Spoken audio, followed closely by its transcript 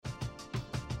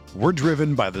We're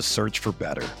driven by the search for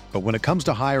better. But when it comes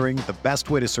to hiring, the best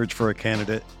way to search for a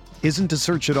candidate isn't to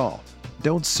search at all.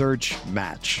 Don't search,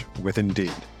 match with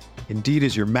Indeed. Indeed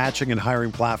is your matching and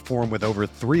hiring platform with over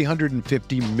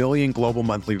 350 million global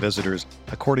monthly visitors,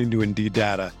 according to Indeed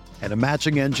data, and a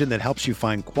matching engine that helps you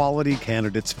find quality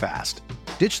candidates fast.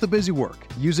 Ditch the busy work.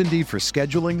 Use Indeed for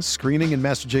scheduling, screening, and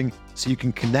messaging so you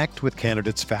can connect with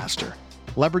candidates faster.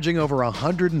 Leveraging over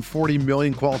 140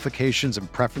 million qualifications and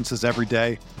preferences every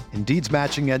day, Indeed's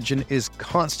matching engine is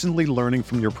constantly learning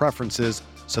from your preferences,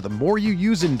 so the more you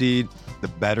use Indeed, the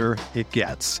better it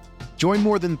gets. Join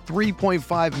more than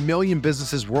 3.5 million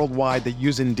businesses worldwide that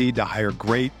use Indeed to hire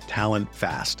great talent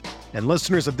fast. And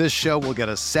listeners of this show will get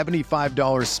a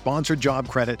 $75 sponsored job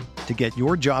credit to get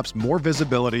your jobs more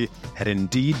visibility at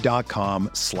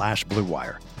Indeed.com/Blue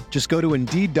Wire. Just go to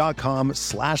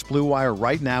Indeed.com/Blue Wire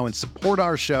right now and support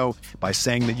our show by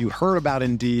saying that you heard about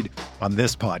Indeed on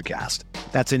this podcast.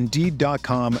 That's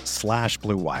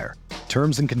Indeed.com/Blue Wire.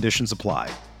 Terms and conditions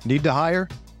apply. Need to hire?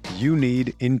 You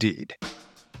need Indeed.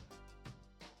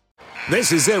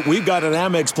 This is it. We've got an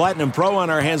Amex Platinum Pro on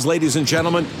our hands, ladies and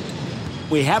gentlemen.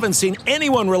 We haven't seen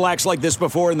anyone relax like this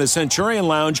before in the Centurion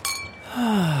Lounge.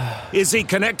 Is he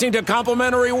connecting to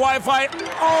complimentary Wi-Fi?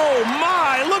 Oh,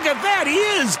 my. Look at that. He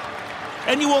is.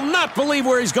 And you will not believe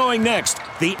where he's going next.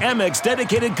 The Amex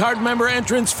dedicated card member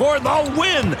entrance for the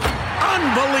win.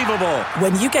 Unbelievable.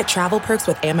 When you get travel perks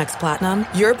with Amex Platinum,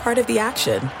 you're part of the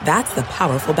action. That's the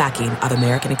powerful backing of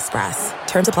American Express.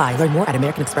 Terms apply. Learn more at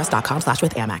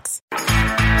americanexpress.com/withAmex.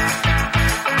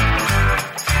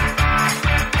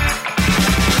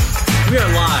 We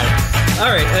are live. All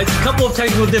right, a couple of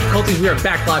technical difficulties. We are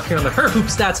back live here on the Her Hoop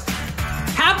Stats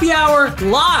Happy Hour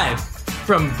live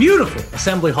from beautiful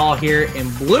Assembly Hall here in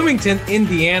Bloomington,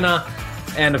 Indiana.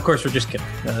 And of course, we're just kidding.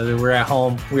 We're at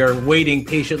home. We are waiting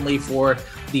patiently for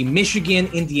the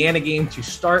Michigan-Indiana game to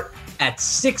start at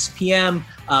 6 p.m.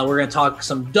 We're going to talk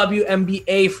some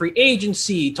WNBA free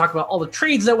agency, talk about all the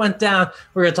trades that went down.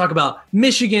 We're going to talk about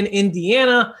Michigan,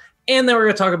 Indiana, and then we're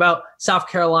going to talk about South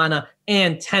Carolina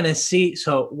and Tennessee.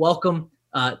 So welcome,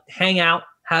 hang out,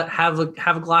 have a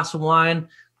glass of wine,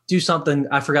 do something.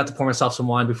 I forgot to pour myself some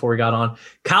wine before we got on.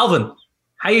 Calvin,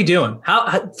 how you doing?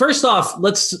 First off,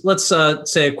 let's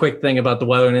say a quick thing about the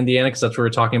weather in Indiana, because that's what we're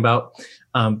talking about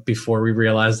before we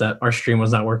realized that our stream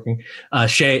was not working.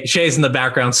 Shay's in the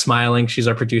background smiling. She's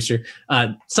our producer.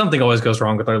 Something always goes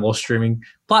wrong with our little streaming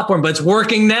platform, but it's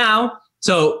working now.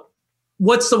 So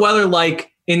what's the weather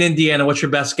like in Indiana? What's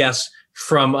your best guess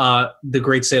from the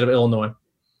great state of Illinois?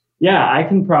 Yeah, I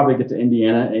can probably get to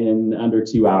Indiana in under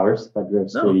 2 hours if I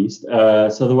drove straight east.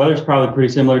 So the weather's probably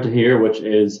pretty similar to here, which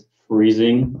is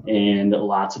freezing and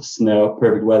lots of snow.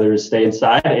 Perfect weather to stay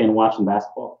inside and watching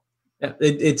basketball. Yeah,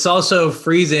 it's also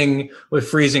freezing with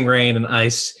freezing rain and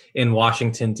ice in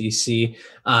Washington, D.C.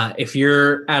 If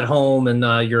you're at home and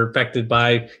you're affected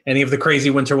by any of the crazy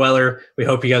winter weather, we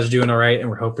hope you guys are doing all right,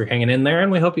 and we hope you're hanging in there,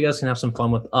 and we hope you guys can have some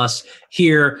fun with us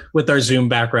here with our Zoom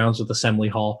backgrounds with Assembly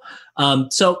Hall.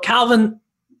 So, Calvin,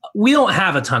 we don't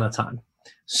have a ton of time.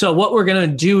 So what we're going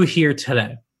to do here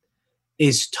today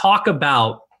is talk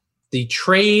about the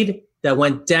trade that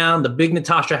went down, the big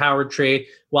Natasha Howard trade,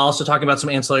 while also talking about some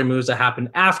ancillary moves that happened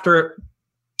after it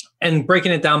and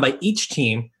breaking it down by each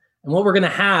team. And what we're going to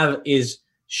have is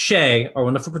Shay, our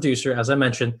wonderful producer, as I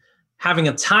mentioned, having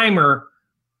a timer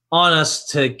on us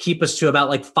to keep us to about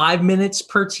like 5 minutes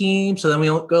per team. So then we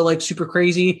don't go like super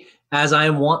crazy, as I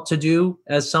want to do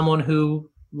as someone who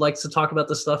likes to talk about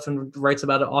this stuff and writes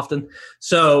about it often.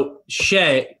 So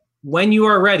Shay, when you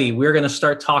are ready, we're going to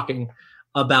start talking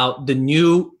about the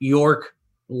New York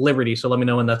Liberty. So let me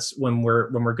know when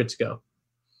we're good to go.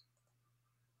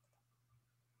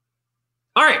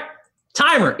 All right.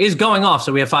 Timer is going off.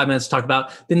 So we have 5 minutes to talk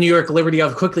about the New York Liberty.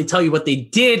 I'll quickly tell you what they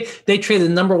did. They traded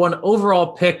the number 1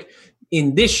 overall pick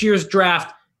in this year's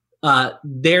draft,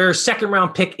 their second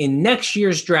round pick in next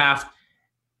year's draft,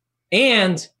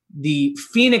 and the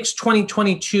Phoenix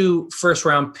 2022 first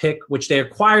round pick, which they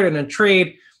acquired in a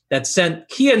trade that sent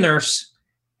Kia Nurse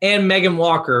and Megan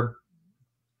Walker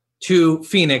to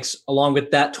Phoenix, along with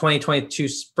that 2022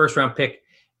 first round pick,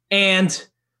 and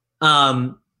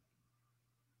the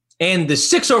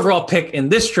 6th overall pick in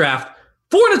this draft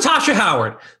for Natasha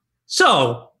Howard.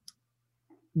 So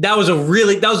that was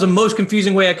the most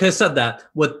confusing way I could have said that.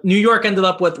 What New York ended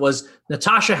up with was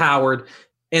Natasha Howard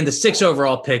and the 6th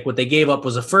overall pick. What they gave up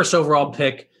was a 1st overall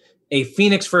pick, a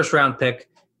Phoenix first round pick,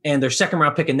 and their second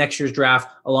round pick in next year's draft,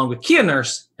 along with Kia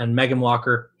Nurse and Megan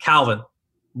Walker. Calvin,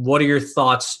 what are your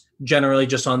thoughts generally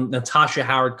just on Natasha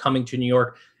Howard coming to New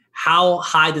York? How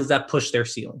high does that push their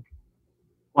ceiling?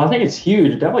 Well, I think it's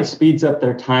huge. It definitely speeds up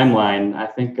their timeline. I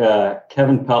think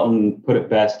Kevin Pelton put it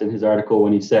best in his article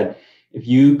when he said, if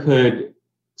you could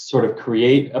sort of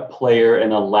create a player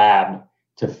in a lab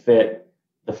to fit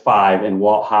the 5 in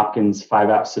Walt Hopkins'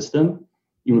 5-out system,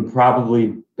 you would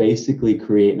probably basically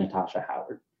create Natasha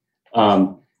Howard.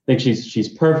 I think she's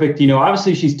perfect.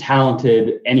 Obviously she's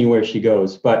talented anywhere she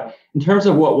goes, but in terms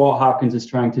of what Walt Hopkins is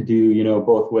trying to do,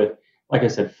 both with, like I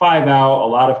said, 5-out, a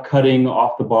lot of cutting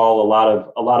off the ball,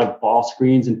 a lot of ball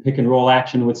screens and pick and roll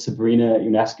action with Sabrina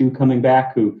Ionescu coming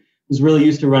back, who was really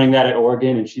used to running that at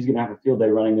Oregon, and she's going to have a field day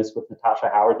running this with Natasha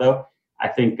Howard, though. I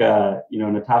think,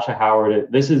 Natasha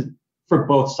Howard, this is, for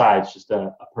both sides, just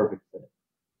a perfect fit.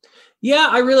 Yeah,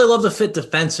 I really love the fit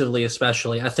defensively,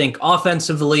 especially. I think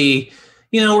offensively,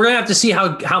 we're going to have to see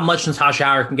how much Natasha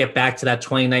Howard can get back to that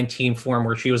 2019 form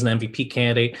where she was an MVP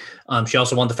candidate. She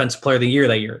also won Defensive Player of the Year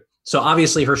that year. So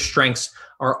obviously her strengths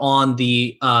are on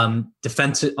the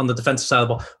defensive side of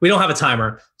the ball. We don't have a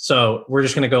timer, so we're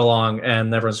just going to go along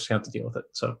and everyone's just going to have to deal with it.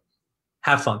 So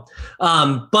have fun.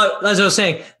 But as I was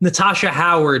saying, Natasha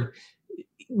Howard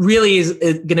really is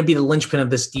going to be the linchpin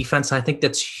of this defense. And I think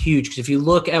that's huge because if you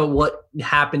look at what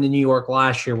happened in New York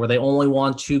last year, where they only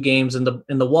won 2 games in the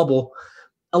Wubble,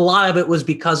 a lot of it was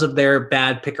because of their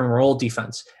bad pick and roll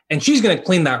defense. And she's going to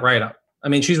clean that right up. I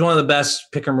mean, she's one of the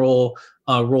best pick and roll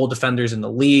defenders in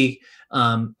the league.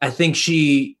 I think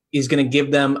she is going to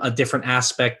give them a different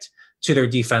aspect to their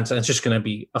defense, and it's just going to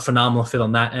be a phenomenal fit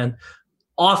on that end.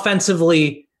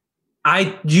 Offensively,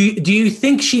 do you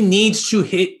think she needs to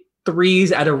hit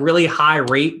threes at a really high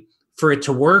rate for it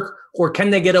to work, or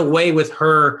can they get away with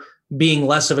her being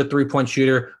less of a 3-point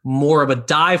shooter, more of a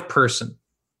dive person?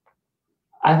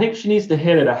 I think she needs to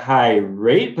hit at a high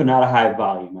rate, but not a high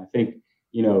volume. I think,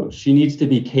 she needs to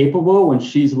be capable when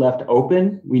she's left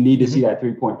open. We need to see that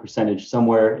 3-point percentage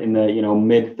somewhere in the,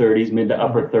 mid 30s, mid to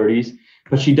upper 30s.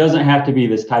 But she doesn't have to be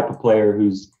this type of player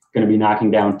who's going to be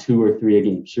knocking down 2 or 3 a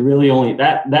game. She really only,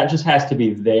 that just has to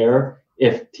be there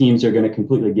if teams are going to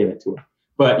completely give it to her.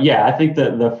 But yeah, I think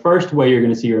that the first way you're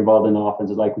going to see her involved in the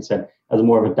offense is, like we said, as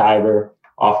more of a diver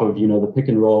off of, the pick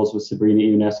and rolls with Sabrina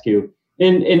Ionescu.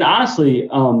 And honestly,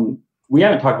 we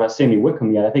haven't talked about Sammy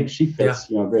Whitcomb yet. I think she fits,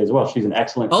 great as well. She's an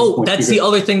excellent. Oh, that's shooter. The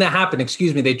other thing that happened.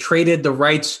 Excuse me. They traded the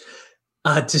rights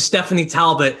to Stephanie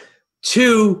Talbot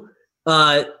to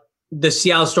the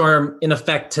Seattle Storm, in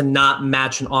effect, to not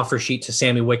match an offer sheet to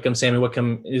Sammy Whitcomb. Sammy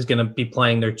Whitcomb is going to be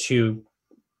playing their 2-3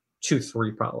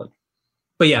 probably.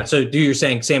 But yeah, so you're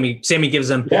saying Sammy gives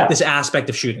them this aspect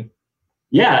of shooting.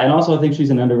 Yeah, and also I think she's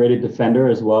an underrated defender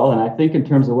as well. And I think in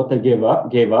terms of what they gave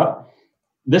up.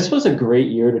 This was a great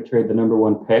year to trade the number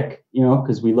 1 pick,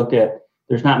 because we look at,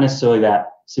 there's not necessarily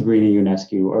that Sabrina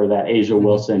Ionescu or that Asia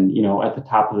Wilson, at the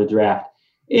top of the draft.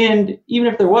 And even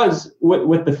if there was,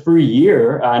 with the free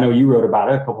year, I know you wrote about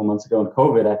it a couple months ago in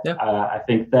COVID. I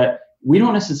think that we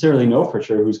don't necessarily know for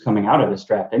sure who's coming out of this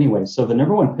draft anyway. So the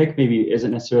number 1 pick maybe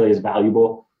isn't necessarily as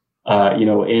valuable,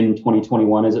 in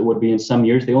 2021 as it would be in some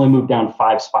years. They only moved down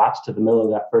 5 spots to the middle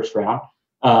of that first round.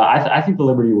 I think the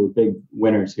Liberty were big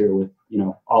winners here with,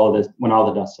 all of this, when all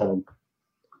the dust settled.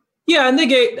 Yeah, and they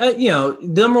get, the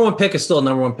number 1 pick is still a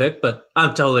number 1 pick, but I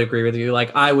totally agree with you.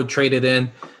 Like, I would trade it in.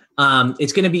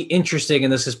 It's going to be interesting,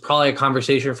 and this is probably a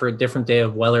conversation for a different day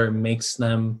of whether it makes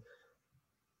them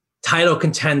title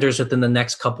contenders within the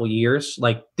next couple years.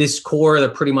 Like, this core, they're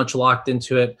pretty much locked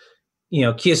into it.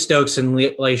 Kia Stokes and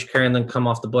Laisha Carrington come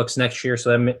off the books next year, so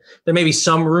there may be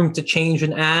some room to change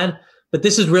and add. But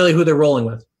this is really who they're rolling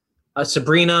with.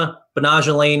 Sabrina,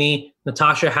 Banaja Laney,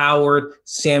 Natasha Howard,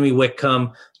 Sammy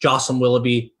Whitcomb, Jocelyn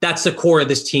Willoughby. That's the core of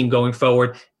this team going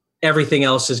forward. Everything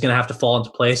else is going to have to fall into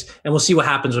place. And we'll see what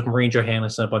happens with Maureen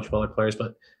Johannes and a bunch of other players.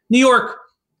 But New York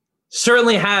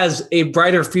certainly has a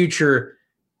brighter future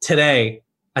today,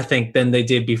 I think, than they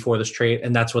did before this trade.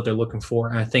 And that's what they're looking for.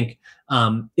 And I think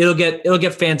it'll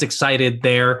get fans excited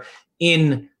there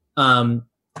in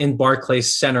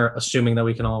Barclays Center, assuming that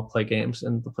we can all play games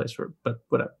in the place but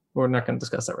whatever. We're not going to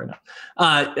discuss that right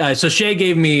now. So Shay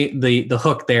gave me the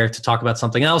hook there to talk about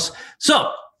something else.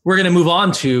 So we're going to move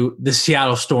on to the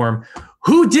Seattle Storm.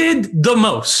 Who did the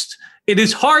most? It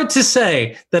is hard to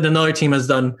say that another team has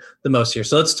done the most here.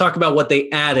 So let's talk about what they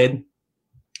added.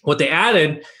 What they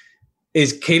added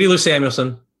is Katie Lou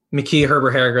Samuelson, Mikia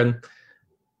Herbert-Harrigan,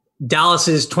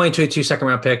 Dallas's 2022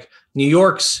 second-round pick, New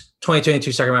York's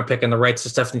 2022 second-round pick, and the rights to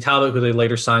Stephanie Talbot, who they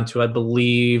later signed to, I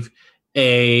believe,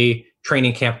 a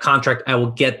training camp contract. I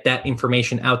will get that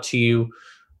information out to you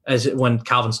when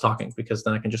Calvin's talking, because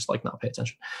then I can just not pay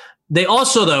attention. They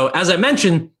also, though, as I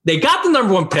mentioned, they got the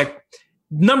number 1 pick,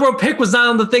 number one pick was not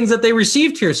on the things that they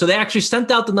received here. So they actually sent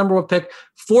out the number one pick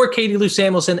for Katie Lou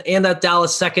Samuelson and that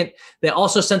Dallas second. They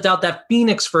also sent out that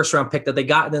Phoenix first round pick that they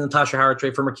got in the Natasha Howard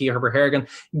trade for Makia Herbert-Harrigan,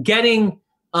 getting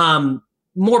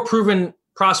more proven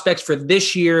prospects for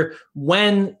this year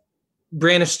when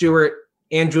Brianna Stewart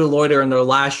and Drew Lloyd are in their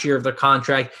last year of their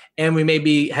contract, and we may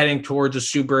be heading towards a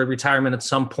Sue Bird retirement at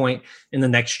some point in the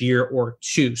next year or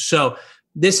two. So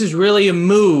this is really a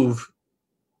move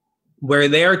where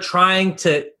they're trying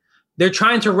to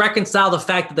reconcile the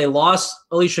fact that they lost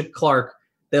Alicia Clark,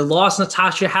 they lost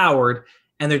Natasha Howard,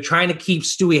 and they're trying to keep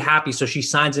Stewie happy so she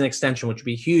signs an extension, which would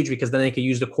be huge because then they could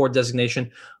use the core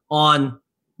designation on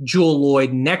Jewel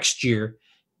Lloyd next year.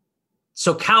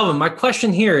 So Calvin, my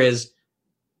question here is,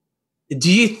 do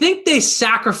you think they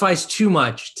sacrificed too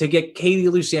much to get Katie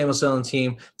Lou Samuelson on the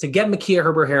team, to get Makia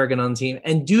Herbert-Harrigan on the team,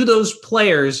 and do those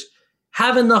players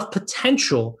have enough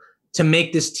potential to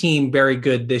make this team very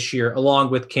good this year, along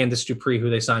with Candice Dupree, who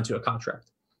they signed to a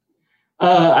contract?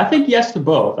 I think yes to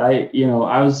both. I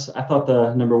thought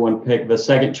the number one pick, the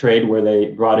second trade where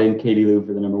they brought in Katie Lou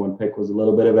for the number one pick was a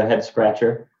little bit of a head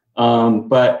scratcher.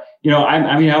 But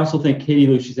I also think Katie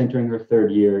Lou, she's entering her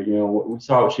third year. We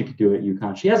saw what she could do at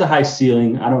UConn. She has a high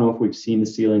ceiling. I don't know if we've seen the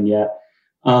ceiling yet.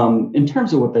 In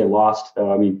terms of what they lost,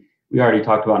 though, we already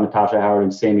talked about Natasha Howard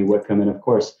and Sammy Whitcomb, and of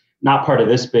course, not part of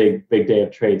this big day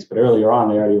of trades, but earlier on,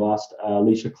 they already lost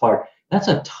Alicia Clark. That's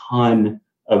a ton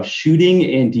of shooting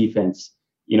and defense,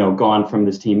 gone from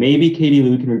this team. Maybe Katie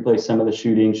Lou can replace some of the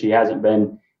shooting. She hasn't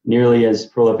been nearly as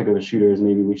prolific of a shooter as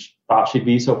maybe we thought she'd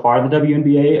be so far in the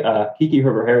WNBA. Kiki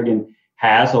Herbert-Harrigan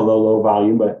has, although low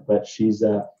volume, but she's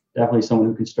definitely someone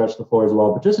who can stretch the floor as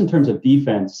well. But just in terms of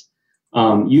defense,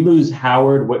 you lose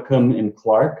Howard, Whitcomb, and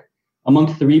Clark among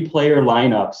 3-player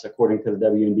lineups, according to the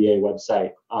WNBA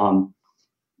website,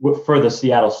 for the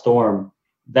Seattle Storm.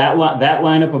 That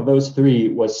lineup of those three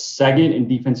was second in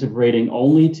defensive rating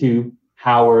only to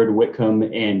Howard, Whitcomb,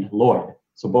 and Lloyd.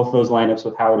 So both those lineups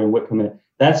with Howard and Whitcomb in it.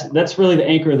 That's really the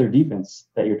anchor of their defense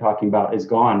that you're talking about is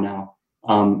gone now,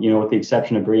 with the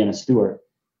exception of Brianna Stewart.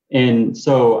 And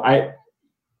so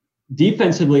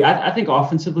defensively, I think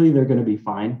offensively they're going to be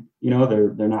fine.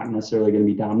 They're not necessarily going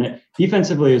to be dominant.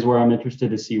 Defensively is where I'm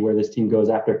interested to see where this team goes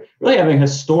after really having a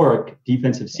historic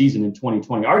defensive season in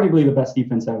 2020, arguably the best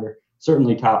defense ever,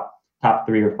 certainly top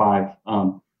 3 or 5.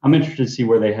 I'm interested to see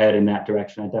where they head in that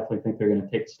direction. I definitely think they're going to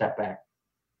take a step back.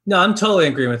 No, I'm totally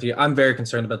agreeing with you. I'm very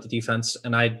concerned about the defense.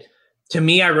 And I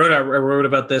wrote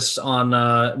about this on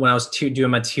when I was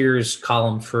doing my tiers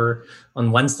column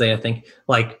on Wednesday, I think.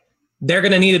 Like, they're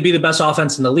going to need to be the best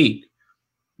offense in the league.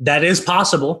 That is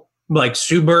possible. Like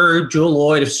Sue Bird, Jewel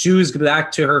Lloyd, if Sue's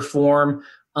back to her form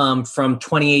from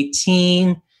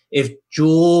 2018, if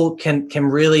Jewel can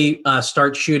really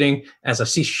start shooting, as I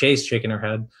see Shay's shaking her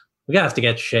head. We have to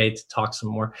get Shay to talk some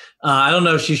more. I don't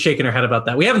know if she's shaking her head about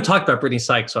that. We haven't talked about Brittany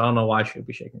Sykes, so I don't know why she would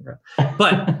be shaking her head.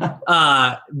 But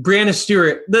Brianna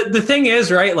Stewart, the thing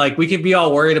is, right, like we could be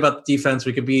all worried about the defense.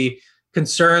 We could be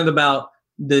concerned about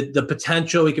the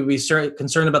potential. We could be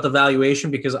concerned about the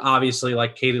valuation because obviously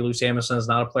like Katie Lou Samuelson is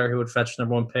not a player who would fetch the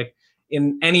number one pick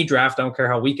in any draft. I don't care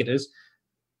how weak it is.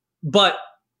 But,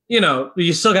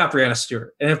 you still got Brianna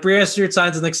Stewart. And if Brianna Stewart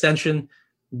signs an extension,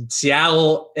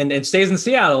 Seattle and stays in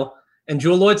Seattle, and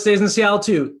Jewel Lloyd stays in Seattle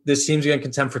too, this team's going to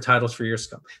contend for titles for years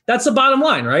to come. That's the bottom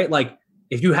line, right? Like,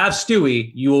 if you have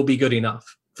Stewie, you will be good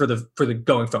enough for the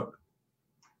going forward.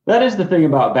 That is the thing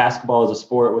about basketball as a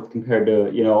sport compared to,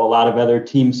 a lot of other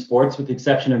team sports, with the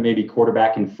exception of maybe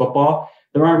quarterback in football.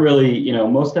 There aren't really,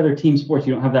 most other team sports,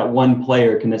 you don't have that one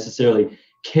player can necessarily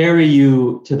carry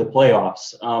you to the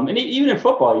playoffs. And even in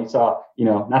football, you saw,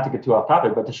 not to get too off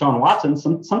topic, but Deshaun Watson,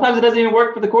 sometimes it doesn't even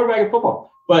work for the quarterback in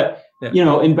football. But,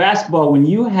 in basketball, when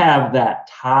you have that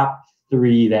top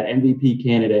 3, that MVP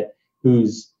candidate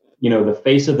who's, the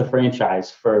face of the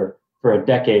franchise for a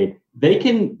decade,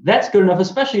 that's good enough,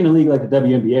 especially in a league like the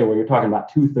WNBA where you're talking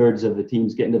about 2/3 of the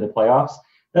teams getting to the playoffs.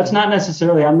 That's not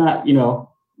necessarily, I'm not,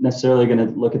 necessarily going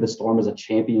to look at the Storm as a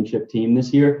championship team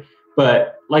this year.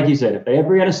 But like you said, if they have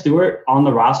Brianna Stewart on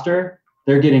the roster,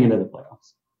 they're getting into the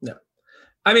playoffs. No.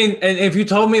 And if you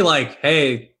told me like,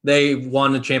 hey, they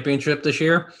won a championship this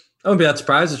year, I wouldn't be that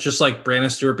surprised. It's just like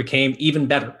Brianna Stewart became even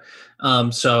better.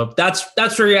 So that's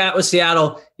where you're at with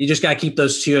Seattle. You just got to keep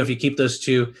those two. If you keep those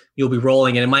two, you'll be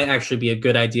rolling. And it might actually be a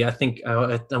good idea. I think I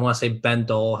want to say Ben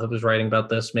Dole who was writing about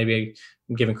this. Maybe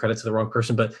I'm giving credit to the wrong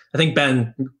person, but I think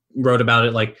Ben wrote about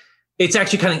it. Like, it's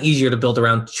actually kind of easier to build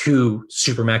around 2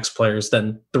 Supermax players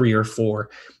than 3 or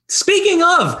 4. Speaking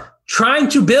of trying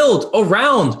to build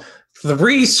around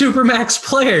 3 Supermax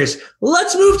players,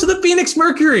 let's move to the Phoenix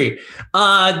Mercury.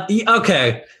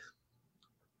 Okay.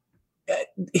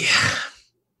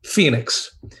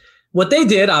 Phoenix. What they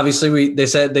did, obviously, they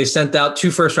said they sent out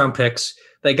 2 first-round picks.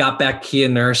 They got back Kia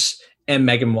Nurse and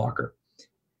Megan Walker.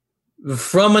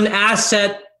 From an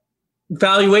asset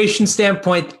valuation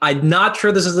standpoint, I'm not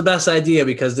sure this is the best idea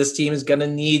because this team is going to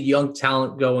need young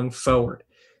talent going forward.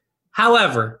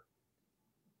 However,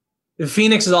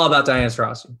 Phoenix is all about Diana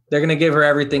Taurasi. They're going to give her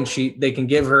everything they can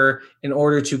give her in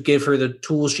order to give her the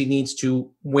tools she needs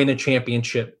to win a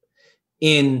championship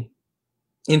in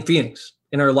Phoenix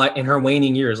in her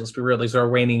waning years. Let's be real; these are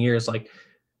waning years. Like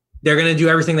they're going to do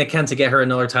everything they can to get her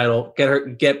another title,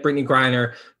 get Brittany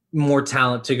Griner more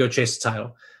talent to go chase the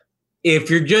title.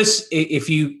 If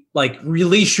you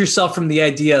release yourself from the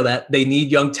idea that they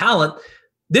need young talent,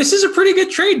 this is a pretty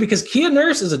good trade because Kia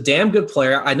Nurse is a damn good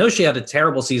player. I know she had a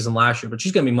terrible season last year, but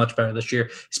she's going to be much better this year,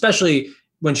 especially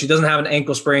when she doesn't have an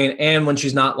ankle sprain and when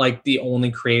she's not like the only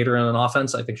creator in an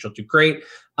offense. I think she'll do great.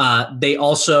 They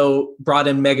also brought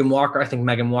in Megan Walker. I think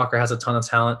Megan Walker has a ton of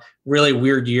talent. Really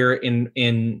weird year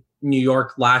in New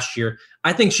York last year.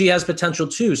 I think she has potential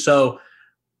too. So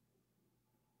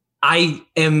I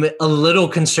am a little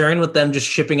concerned with them just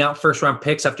shipping out first-round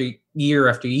picks after year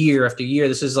after year after year.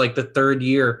 This is like the 3rd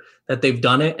year that they've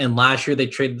done it, and last year they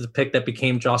traded the pick that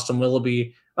became Jocelyn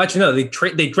Willoughby. Actually, no,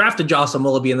 they drafted Jocelyn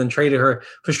Willoughby and then traded her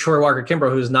for Tori Walker-Kimbrough,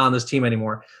 who's not on this team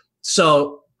anymore.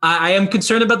 So I am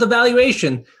concerned about the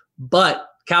valuation. But,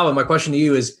 Calvin, my question to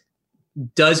you is,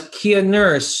 does Kia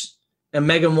Nurse and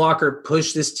Megan Walker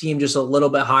push this team just a little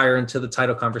bit higher into the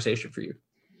title conversation for you?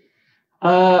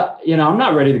 I'm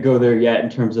not ready to go there yet in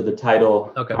terms of the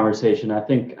title conversation. I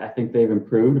think they've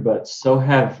improved, but so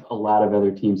have a lot of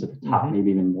other teams at the top, maybe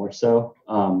even more so.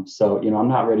 I'm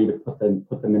not ready to put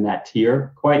them in that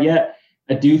tier quite yet.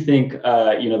 I do think,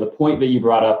 the point that you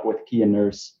brought up with Kia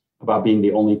Nurse about being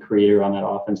the only creator on that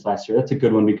offense last year, that's a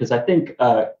good one because I think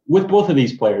with both of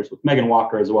these players, with Megan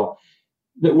Walker as well,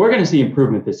 that we're going to see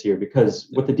improvement this year because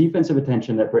with the defensive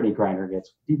attention that Brittany Griner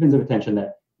gets, defensive attention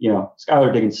that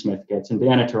Skylar Diggins-Smith gets and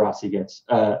Diana Taurasi gets.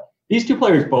 These 2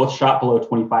 players both shot below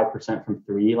 25% from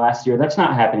 3 last year. That's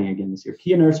not happening again this year.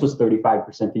 Kia Nurse was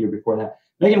 35% the year before that.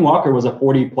 Megan Walker was a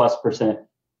 40+%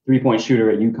 3-point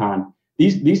shooter at UConn.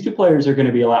 These 2 players are going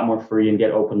to be a lot more free and get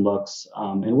open looks.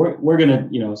 And we're going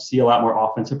to, see a lot more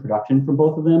offensive production from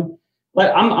both of them.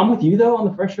 But I'm with you though on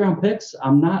the first round picks.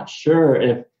 I'm not sure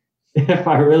if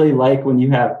I really like when you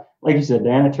have, like you said,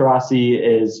 Diana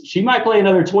Taurasi she might play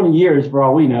another 20 years for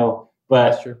all we know,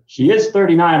 but she is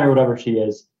 39 or whatever she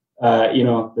is.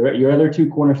 Your other 2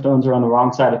 cornerstones are on the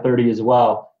wrong side of 30 as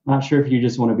well. Not sure if you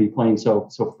just want to be playing so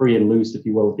free and loose, if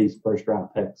you will, with these first round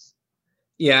picks.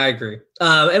 Yeah, I agree.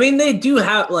 They do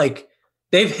have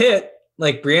they've hit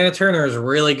Brianna Turner is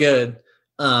really good.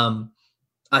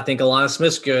 I think Alana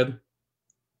Smith's good.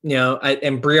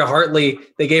 And Bria Hartley,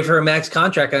 they gave her a max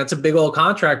contract, and that's a big old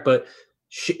contract, but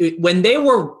when they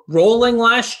were rolling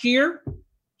last year,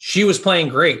 she was playing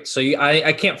great. So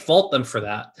I can't fault them for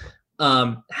that.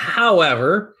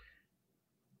 However,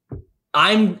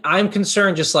 I'm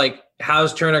concerned just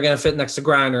how's Turner going to fit next to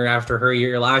Griner after her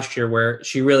year last year where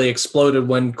she really exploded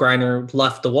when Griner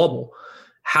left the wobble?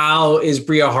 How is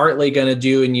Bria Hartley going to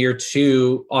do in year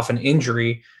 2 off an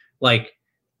injury?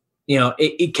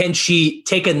 Can she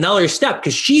take another step?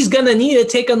 Because she's going to need to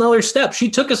take another step. She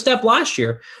took a step last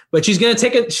year, but she's going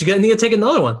to need to take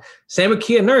another one. Same with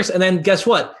Kia Nurse. And then guess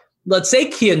what? Let's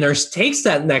say Kia Nurse takes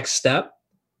that next step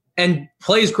and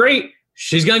plays great.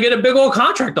 She's going to get a big old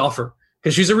contract offer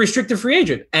because she's a restricted free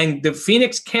agent. And the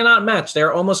Phoenix cannot match.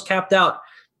 They're almost capped out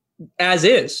as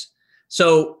is.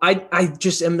 So I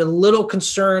just am a little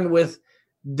concerned with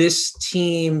this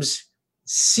team's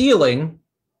ceiling.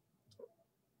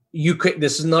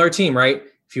 This is another team, right?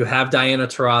 If you have Diana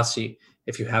Taurasi,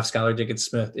 if you have Skylar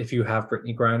Diggins-Smith, if you have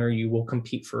Brittany Griner, you will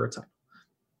compete for a title.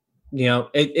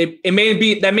 It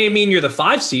may mean you're the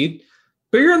 5 seed,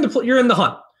 but you're in the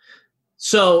hunt.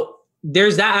 So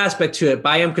there's that aspect to it. But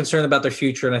I am concerned about their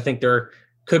future, and I think there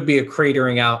could be a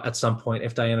cratering out at some point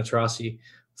if Diana Taurasi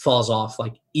falls off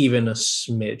even a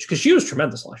smidge, because she was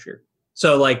tremendous last year.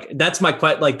 So that's my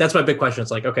big question.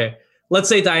 It's okay, let's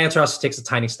say Diana Taurasi takes a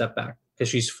tiny step back. Because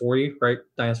she's 40, right?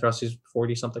 Diana Taurasi's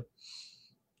 40 something.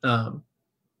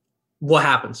 What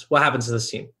happens? What happens to this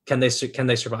team? Can they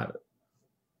survive it?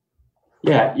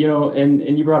 Yeah,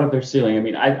 and you brought up their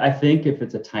ceiling. I think if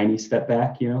it's a tiny step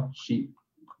back,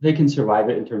 they can survive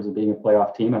it in terms of being a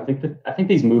playoff team. I think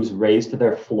these moves raise to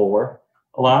their floor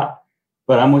a lot,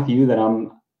 but I'm with you that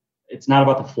it's not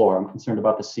about the floor. I'm concerned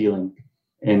about the ceiling,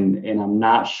 and I'm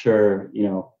not sure,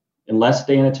 unless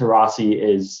Diana Taurasi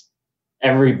is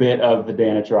every bit of the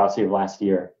Diana Taurasi of last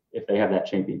year, if they have that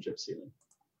championship ceiling.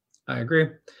 I agree.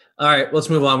 All right, let's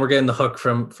move on. We're getting the hook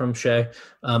from Shay.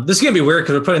 This is going to be weird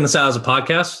because we're putting this out as a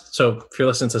podcast. So if you're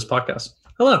listening to this podcast,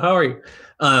 hello, how are you?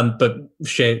 But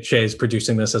Shay is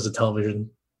producing this as a television.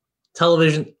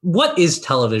 What is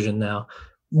television now?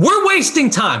 We're wasting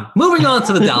time. Moving on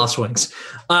to the Dallas Wings.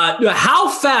 How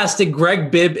fast did Greg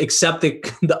Bibb accept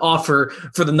the offer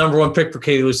for the number 1 pick for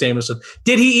Katie Lou Samuelson?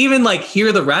 Did he even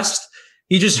hear the rest?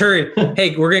 He just heard,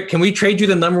 hey, can we trade you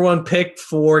the number 1 pick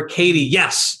for Katie?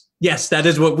 Yes, that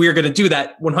is what we're going to do.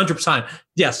 That 100%.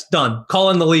 Yes, done. Call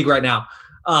in the league right now.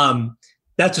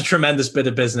 That's a tremendous bit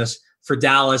of business for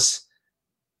Dallas.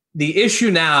 The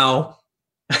issue now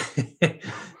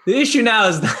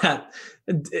is that,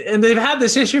 and they've had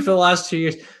this issue for the last 2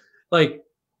 years.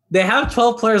 They have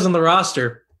 12 players on the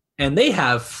roster, and they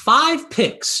have 5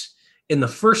 picks in the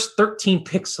first 13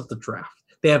 picks of the draft.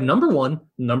 They have number 1,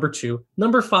 number 2,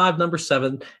 number 5, number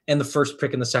 7, and the first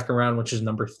pick in the second round, which is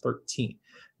number 13.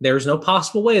 There's no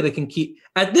possible way they can keep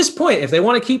 – at this point, if they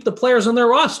want to keep the players on their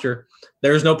roster,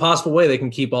 there's no possible way they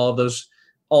can keep all of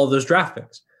those draft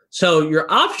picks. So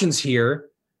your options here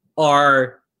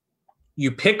are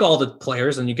you pick all the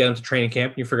players and you get them to training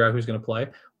camp and you figure out who's going to play,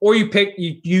 or you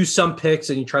use some picks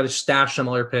and you try to stash some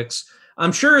other picks.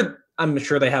 I'm sure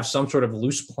they have some sort of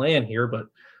loose plan here, but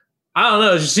I don't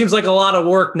know. It just seems like a lot of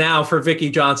work now for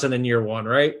Vicky Johnson in year 1,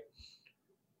 right?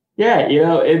 Yeah,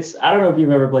 I don't know if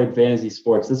you've ever played fantasy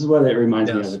sports. This is what it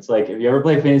reminds me of. It's like, if you ever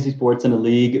play fantasy sports in a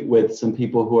league with some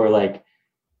people who are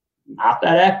not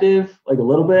that active, a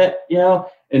little bit,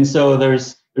 and so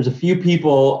there's a few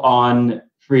people on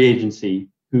free agency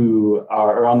who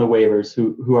are on the waivers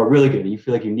who are really good, and you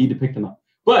feel like you need to pick them up.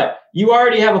 But you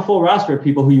already have a full roster of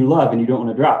people who you love and you don't want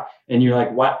to drop. And you're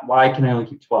like, why can I only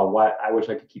keep 12? Why I wish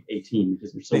I could keep 18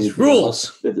 because there's so many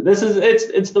rules.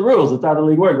 It's the rules. It's how the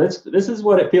league works. This is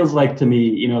what it feels like to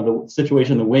me, the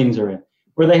situation the Wings are in,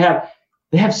 where they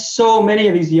have so many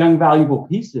of these young, valuable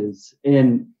pieces,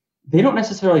 and they don't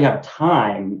necessarily have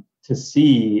time to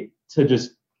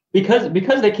just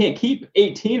because they can't keep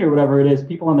 18 or whatever it is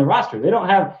people on their roster.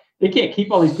 They can't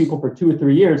keep all these people for 2 or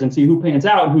 3 years and see who pans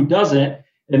out and who doesn't.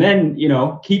 And then,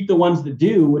 keep the ones that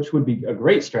do, which would be a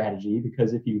great strategy,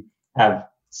 because if you have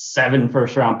 7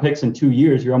 first-round picks in 2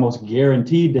 years, you're almost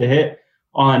guaranteed to hit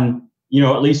on,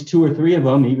 at least 2 or 3 of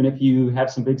them, even if you have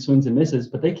some big swings and misses.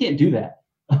 But they can't do that.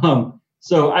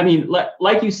 So, I mean,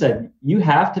 like you said, you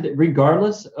have to,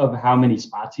 regardless of how many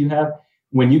spots you have,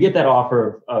 when you get that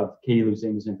offer of Katie Lou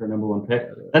Samuelson for number 1 pick,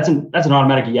 that's an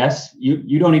automatic yes.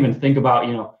 You don't even think about,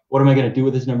 what am I going to do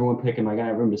with this number 1 pick? Am I going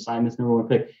to have room to sign this number 1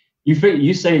 pick?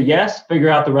 You say yes, figure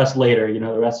out the rest later.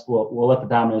 The rest we'll let the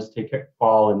dominoes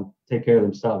fall and take care of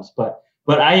themselves. But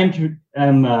I am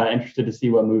interested to see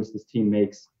what moves this team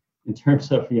makes in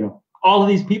terms of all of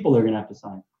these people they're going to have to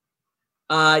sign.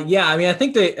 I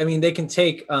think they can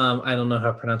take I don't know how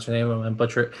to pronounce her name. I'm going to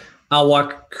butcher it.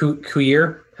 Alwak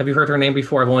Kuir. Have you heard her name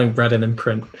before? I've only read it in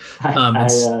print. I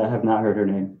have not heard her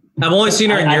name. I've only seen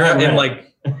her in Europe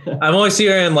I've only seen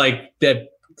her in that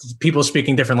people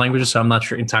speaking different languages, so I'm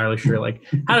not entirely sure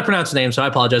how to pronounce the name. So I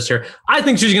apologize to her. I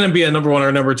think she's going to be a number 1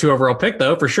 or number 2 overall pick,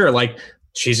 though, for sure.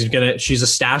 She's a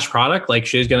stash product.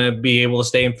 She's going to be able to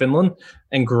stay in Finland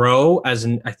and grow I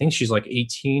think she's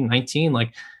 18,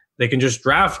 19. They can just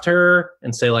draft her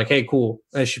and say hey, cool.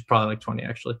 She's probably 20,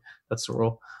 actually. That's the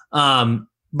rule.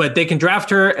 But they can draft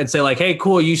her and say hey,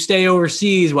 cool, you stay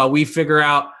overseas while we figure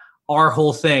out our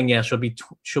whole thing. Yeah, she'll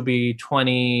be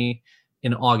 20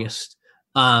 in August.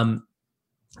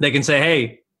 They can say,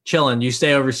 hey, chillin', you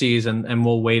stay overseas and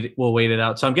we'll wait it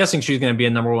out. So I'm guessing she's going to be a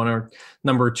number 1 or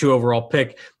number 2 overall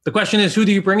pick. The question is, who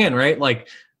do you bring in, right? I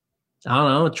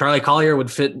don't know, Charlie Collier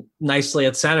would fit nicely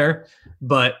at center,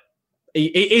 but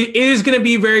it is going to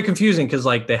be very confusing because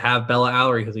they have Bella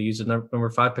Allery, who they use a number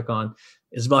 5 pick on.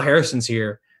 Isabel Harrison's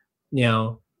here.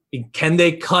 Can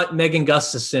they cut Megan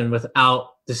Gustafson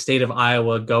without the state of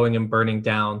Iowa going and burning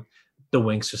down the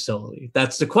Wings facility?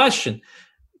 That's the question.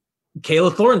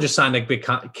 Kayla Thornton just signed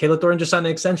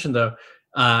an extension, though.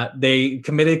 They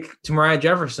committed to Mariah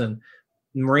Jefferson.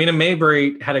 Marina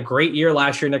Mayberry had a great year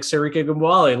last year next to Rika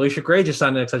Gumbwale. Alicia Gray just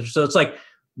signed an extension. So it's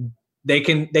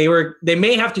they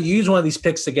may have to use one of these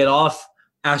picks to get off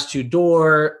Astu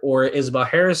Dor or Isabel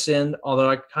Harrison, although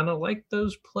I kind of like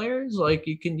those players.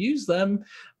 You can use them.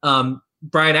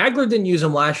 Brian Agler didn't use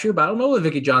them last year, but I don't know what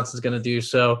Vicky Johnson's going to do.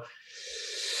 So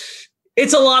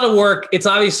it's a lot of work. It's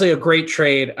obviously a great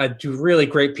trade, a really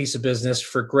great piece of business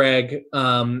for Greg.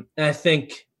 And I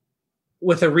think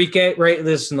with Enrique, right?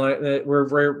 Listen, we're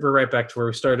right back to where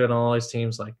we started on all these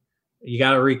teams. You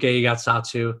got Enrique, you got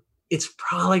Satu, it's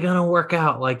probably going to work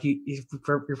out. Like you're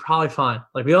probably fine.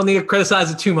 Like we don't need to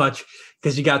criticize it too much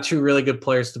because you got 2 really good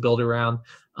players to build around.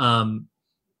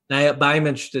 But I'm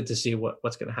interested to see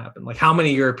what's going to happen. Like how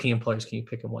many European players can you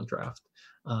pick in one draft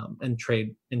and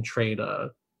trade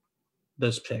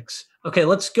those picks? Okay,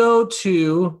 let's go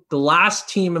to the last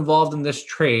team involved in this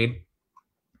trade.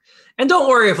 And don't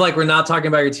worry if like we're not talking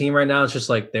about your team right now. It's just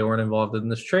like they weren't involved in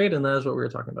this trade, and that is what we were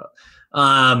talking about.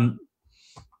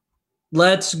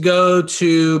 Let's go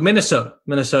to Minnesota.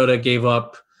 Minnesota gave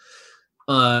up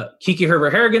Kiki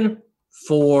Herbert-Harrigan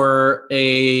for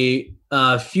a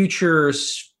future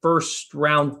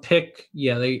first-round pick.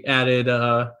 Yeah, they added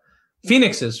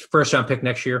Phoenix's first-round pick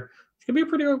next year. It could be a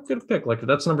pretty good pick. Like if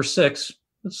that's number 6,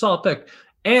 it's a solid pick.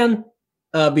 And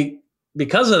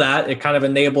because of that, it kind of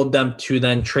enabled them to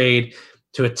then trade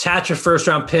to attach a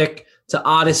first-round pick to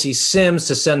Odyssey Sims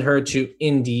to send her to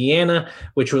Indiana,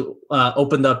 which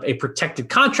opened up a protected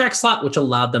contract slot, which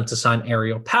allowed them to sign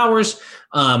Aerial Powers.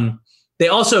 They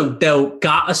also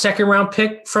got a second-round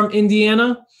pick from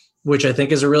Indiana, which I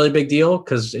think is a really big deal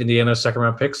because Indiana's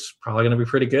second-round pick's probably going to be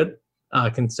pretty good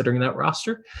considering that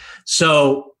roster.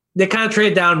 So they kind of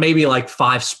traded down maybe like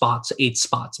 5 spots, 8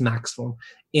 spots maximum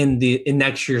in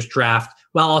next year's draft,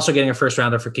 while also getting a first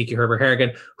rounder for Kiki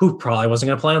Herbert-Harrigan, who probably wasn't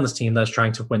going to play on this team that's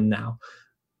trying to win now.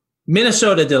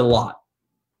 Minnesota did a lot.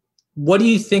 What do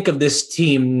you think of this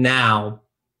team now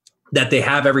that they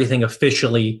have everything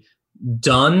officially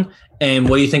done? And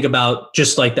what do you think about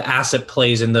just like the asset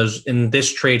plays in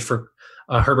this trade for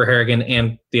Herbert-Harrigan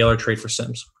and the other trade for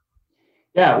Sims?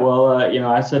 Yeah, well,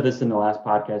 I said this in the last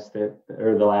podcast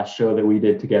or the last show that we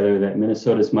did together, that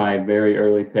Minnesota's my very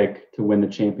early pick to win the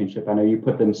championship. I know you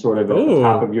put them sort of at the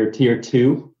top of your tier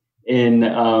 2 in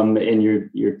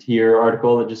your tier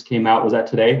article that just came out. Was that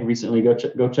today? Recently, go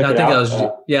check it out. I think it was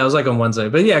it was like on Wednesday,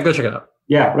 but yeah, go check it out.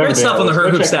 Yeah, great stuff on the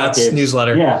Hoop Stats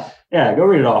newsletter. Yeah, go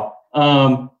read it all.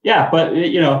 But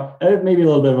it may be a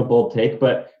little bit of a bold take,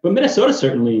 but Minnesota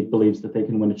certainly believes that they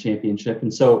can win a championship,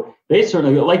 and so they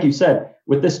certainly, like you said,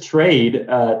 with this trade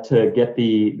to get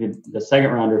the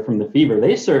second rounder from the Fever,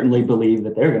 they certainly believe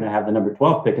that they're going to have the number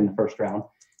 12 pick in the first round.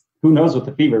 Who knows what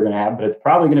the Fever are going to have, but it's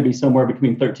probably going to be somewhere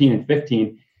between 13 and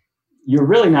 15. You're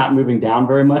really not moving down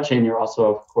very much, and you're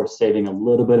also, of course, saving a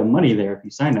little bit of money there if you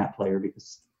sign that player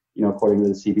because, according to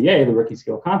the CBA, the rookie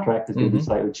skill contract is going to be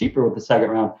slightly cheaper with the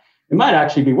second round. It might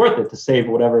actually be worth it to save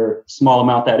whatever small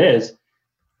amount that is.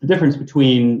 The difference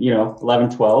between,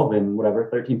 11, 12 and whatever,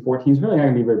 13, 14 is really not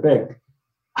going to be very big.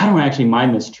 I don't actually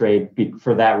mind this trade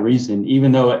for that reason,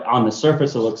 even though on the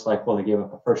surface it looks like, well, they gave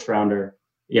up a first rounder,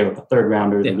 they gave up a third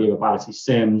rounder, they gave up Odyssey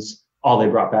Sims. All they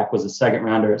brought back was a second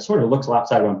rounder. It sort of looks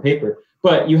lopsided on paper,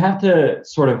 but you have to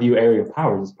sort of view Aerial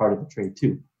Powers as part of the trade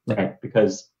too, right?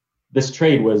 Because this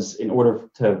trade was in order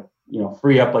to,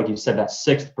 free up, like you said, that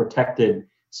 6th protected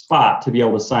spot to be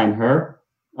able to sign her.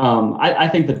 I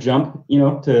think the jump,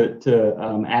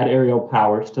 to add Aerial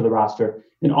Powers to the roster,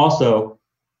 and also,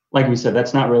 like we said,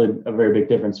 that's not really a very big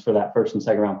difference for that first and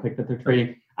second round pick that they're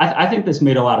trading. I think this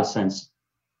made a lot of sense,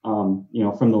 from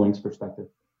the Lynx perspective.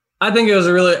 I think it was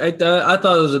I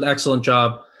thought it was an excellent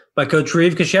job by Coach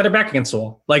Reeve because she had her back against the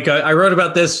wall. Like I wrote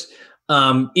about this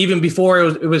even before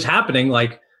it was happening.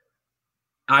 Like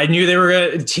I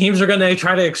knew teams were going to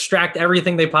try to extract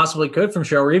everything they possibly could from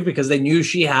Cheryl Reeve because they knew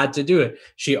she had to do it.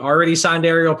 She already signed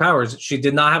Aerial Powers. She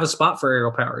did not have a spot for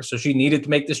Aerial Powers, so she needed to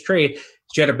make this trade.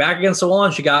 She had her back against the wall,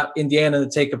 and she got Indiana to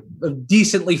take a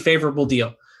decently favorable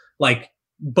deal. Like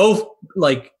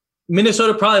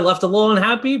Minnesota probably left a little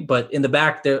unhappy, but in the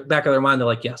back of their mind, they're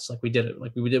like, yes, like we did it.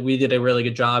 Like we did a really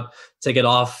good job to get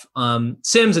off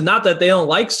Sims, and not that they don't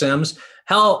like Sims.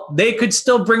 Hell, they could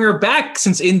still bring her back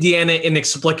since Indiana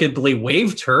inexplicably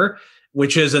waived her,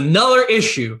 which is another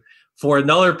issue for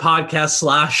another podcast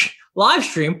 / live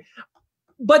stream.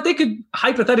 But they could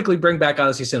hypothetically bring back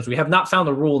Odyssey Sims. We have not found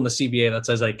a rule in the CBA that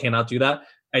says I cannot do that.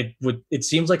 It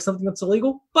seems like something that's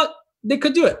illegal, but they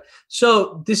could do it.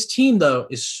 So this team, though,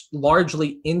 is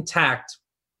largely intact,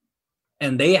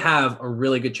 and they have a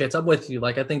really good chance. I'm with you.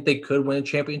 Like, I think they could win a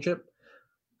championship.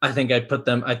 I think I put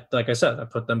them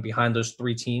behind those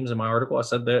 3 teams in my article. I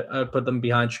said that I put them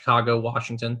behind Chicago,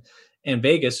 Washington, and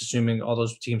Vegas, assuming all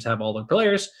those teams have all their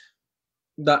players.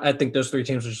 I think those 3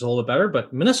 teams are just a little bit better,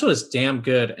 but Minnesota's damn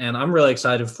good, and I'm really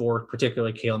excited for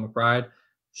particularly Kayla McBride.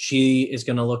 She is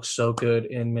going to look so good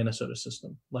in Minnesota's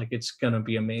system. Like, it's going to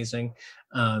be amazing.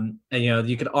 And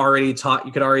you could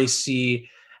already see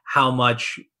how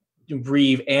much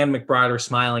Reeve and McBride are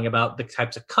smiling about the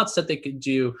types of cuts that they could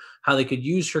do, how they could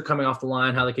use her coming off the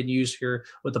line, how they could use her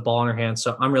with the ball in her hand.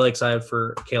 So I'm really excited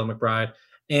for Kayla McBride.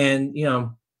 And,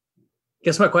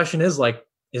 guess my question is, like,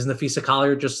 isn't Afisa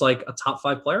Collier just like a top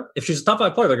 5 player? If she's a top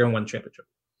 5 player, they're going to win a championship.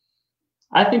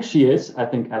 I think she is. I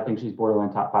think she's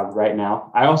borderline top 5 right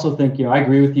now. I also think, I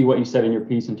agree with you what you said in your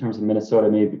piece in terms of Minnesota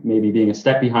maybe being a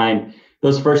step behind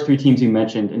those first 3 teams you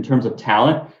mentioned in terms of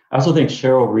talent. I also think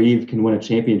Cheryl Reeve can win a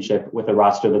championship with a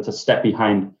roster that's a step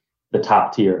behind the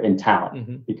top tier in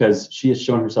talent, because she has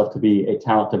shown herself to be a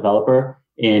talent developer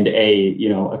and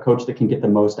a coach that can get the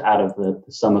most out of the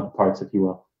sum of the parts, if you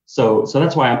will. So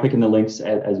that's why I'm picking the Lynx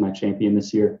as my champion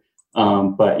this year.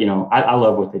 But I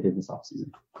love what they did this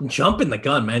offseason. Jumping the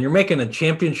gun, man. You're making a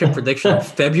championship prediction on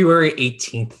February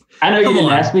 18th. I know you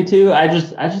didn't ask me to. I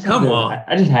just Come on.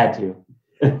 I just had to.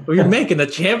 Well, you're making a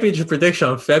championship prediction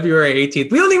on February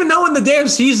 18th. We don't even know when the damn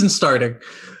season's starting.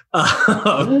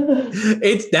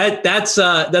 That's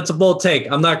a bold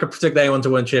take. I'm not going to predict anyone to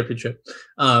win a championship.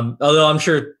 Although I'm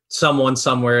sure someone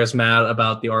somewhere is mad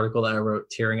about the article that I wrote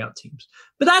tearing out teams.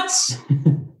 But that's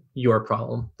your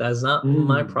problem. That is not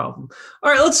my problem.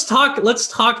 All right,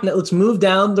 let's move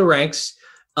down the ranks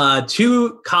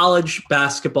to college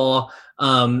basketball.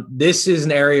 This is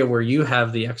an area where you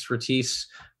have the expertise.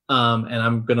 And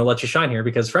I'm going to let you shine here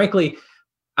because frankly,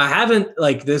 I haven't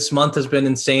this month has been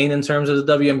insane in terms of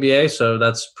the WNBA. So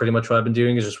that's pretty much what I've been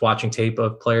doing is just watching tape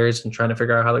of players and trying to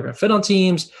figure out how they're going to fit on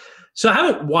teams. So I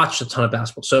haven't watched a ton of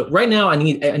basketball. So right now I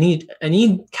need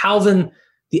Calvin,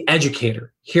 the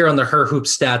educator here on the Her Hoop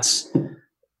Stats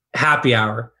Happy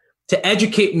Hour to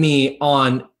educate me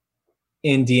on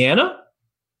Indiana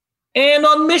and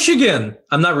on Michigan.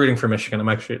 I'm not rooting for Michigan.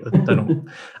 I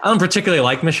don't particularly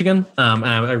like Michigan. And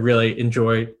I really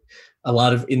enjoy a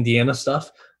lot of Indiana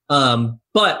stuff.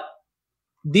 But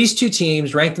these 2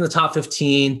 teams ranked in the top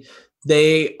 15,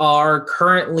 they are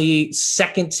currently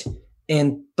 2nd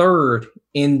and 3rd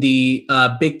in the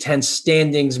Big Ten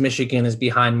standings. Michigan is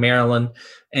behind Maryland,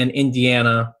 and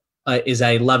Indiana is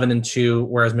at 11-2,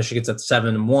 whereas Michigan's at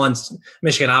 7-1.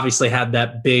 Michigan obviously had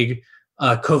that big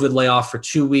COVID layoff for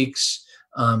 2 weeks.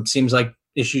 Seems like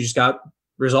issues got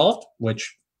resolved,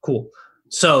 which cool.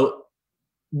 So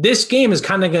this game is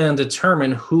kind of going to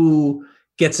determine who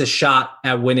gets a shot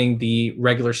at winning the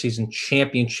regular season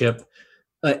championship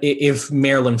if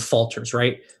Maryland falters,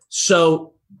 right?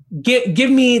 So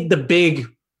give me the big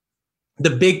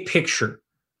picture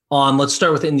on, let's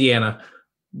start with Indiana.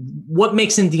 What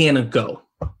makes Indiana go?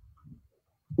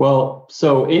 Well,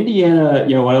 so Indiana,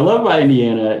 what I love about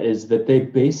Indiana is that they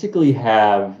basically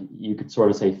have, you could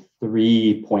sort of say,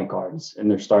 3 point guards in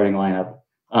their starting lineup.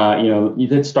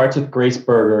 It starts with Grace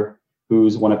Berger,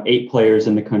 who's one of 8 players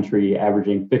in the country,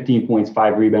 averaging 15 points,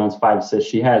 5 rebounds, 5 assists.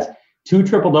 She has 2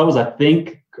 triple-doubles. I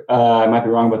think I might be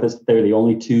wrong about this. They're the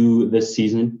only 2 this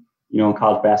season, in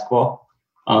college basketball.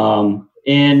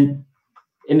 And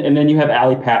then you have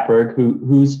Allie Patberg,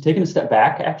 who's taken a step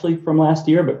back actually from last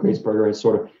year, but Grace Berger has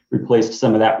sort of replaced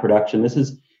some of that production. This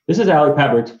is Allie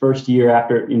Patberg's first year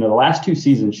after, the last 2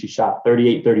 seasons she shot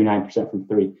 38, 39% from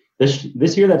 3.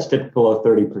 This year that's dipped below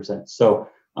 30%. So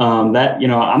I'm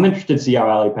interested to see how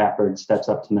Allie Patberg steps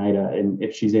up tonight and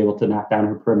if she's able to knock down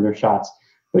her perimeter shots.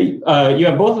 But you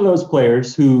have both of those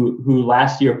players who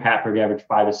last year Patberg averaged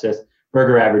 5 assists,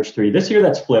 Berger averaged 3. This year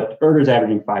that's flipped. Berger's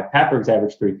averaging 5, Patberg's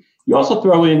averaged 3. You also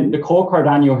throw in Nicole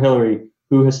Cardano-Hillary,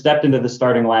 who has stepped into the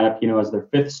starting lineup, as their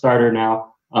 5th starter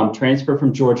now, transfer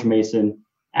from George Mason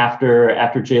after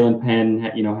Jalen Penn,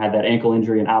 had that ankle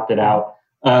injury and opted out.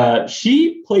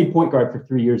 She played point guard for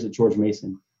 3 years at George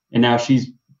Mason, and now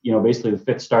she's, basically the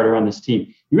 5th starter on this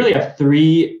team. You really have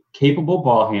 3 capable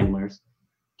ball handlers,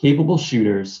 capable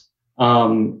shooters,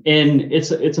 and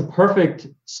it's a perfect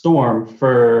storm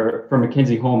for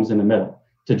Mackenzie Holmes in the middle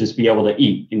to just be able to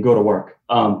eat and go to work.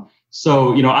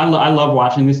 So I love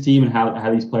watching this team and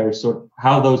how these players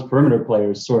how those perimeter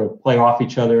players sort of play off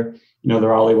each other.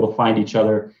 They're all able to find each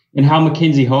other, and how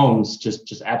Mackenzie Holmes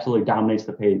just absolutely dominates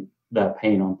the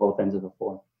paint on both ends of the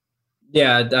floor.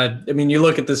 Yeah, you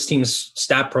look at this team's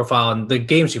stat profile and the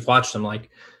games you've watched them,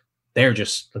 they're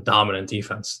just a dominant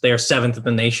defense. They are 7th in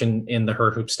the nation in the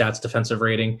Her Hoop Stats defensive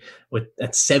rating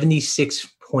at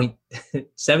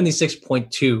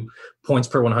 76.2 points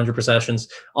per 100 possessions.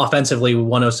 Offensively,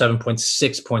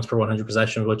 107.6 points per 100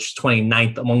 possessions, which is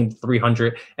 29th among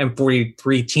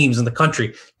 343 teams in the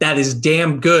country. That is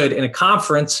damn good in a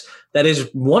conference that is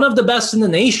one of the best in the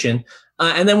nation.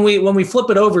 And then when we flip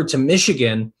it over to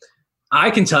Michigan, I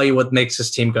can tell you what makes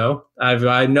this team go.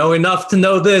 I know enough to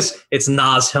know this. It's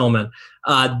Naz Hillman.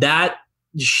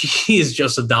 She is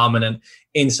just a dominant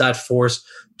inside force.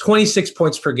 26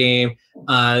 points per game.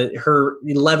 Her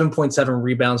 11.7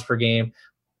 rebounds per game.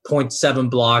 0.7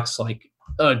 blocks.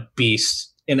 A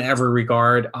beast in every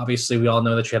regard. Obviously, we all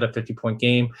know that she had a 50-point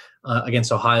game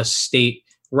against Ohio State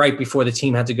right before the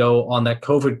team had to go on that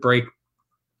COVID break.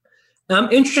 And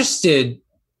I'm interested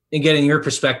in getting your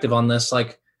perspective on this.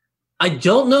 Like, I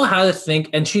don't know how to think.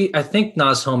 And I think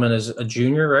Naz Hillman is a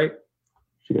junior, right?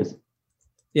 She is.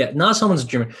 Yeah, Naz Hillman's a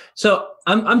junior. So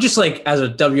I'm just like, as a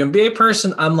WNBA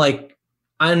person, I'm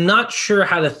not sure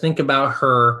how to think about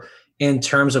her in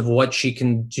terms of what she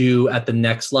can do at the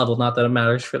next level. Not that it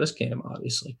matters for this game,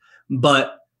 obviously,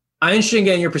 but I'm interested in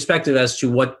getting your perspective as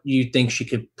to what you think she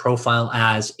could profile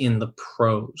as in the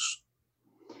pros.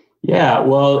 Yeah,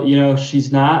 well,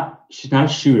 she's not a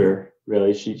shooter,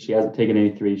 really. She hasn't taken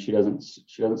any threes. She doesn't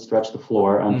stretch the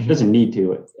floor. She doesn't need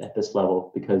to at this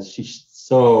level because she's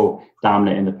so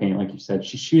dominant in the paint. Like you said,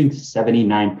 she's shooting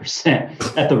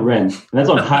 79% at the rim, and that's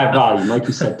on high volume. Like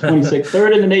you said, 26,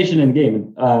 third in the nation in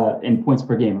game in points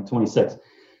per game of 26.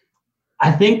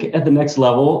 I think at the next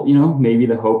level, maybe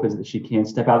the hope is that she can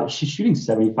step out. She's shooting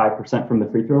 75% from the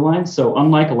free throw line. So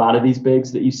unlike a lot of these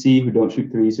bigs that you see who don't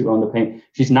shoot threes, who go in the paint,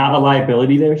 she's not a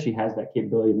liability there. She has that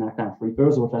capability to knock down free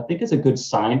throws, which I think is a good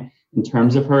sign in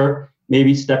terms of her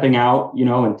maybe stepping out,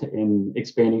 and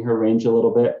expanding her range a little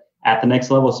bit at the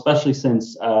next level, especially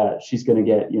since she's going to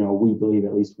get, we believe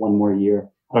at least one more year.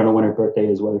 I don't know when her birthday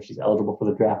is, whether she's eligible for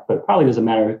the draft, but it probably doesn't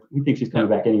matter. We think she's coming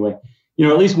back anyway.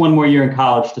 At least one more year in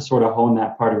college to sort of hone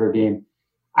that part of her game.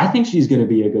 I think she's going to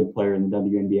be a good player in the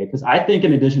WNBA because I think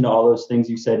in addition to all those things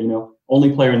you said,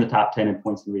 only player in the top 10 in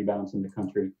points and rebounds in the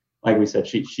country. Like we said,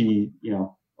 she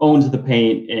owns the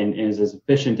paint and is as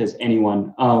efficient as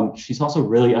anyone. She's also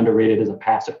really underrated as a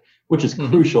passer, which is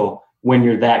crucial when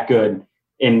you're that good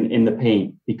in the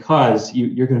paint because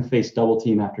you're going to face double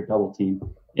team after double team.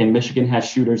 And Michigan has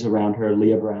shooters around her.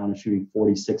 Leah Brown is shooting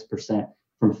 46%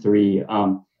 from three.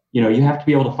 You have to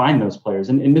be able to find those players.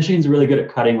 And Michigan's really good at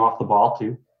cutting off the ball,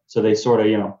 too. So they sort of,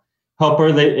 help her.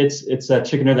 It's a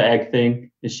chicken or the egg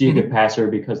thing. Is she a good passer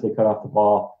because they cut off the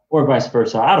ball or vice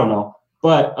versa? I don't know.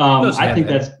 But I think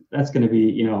that's going to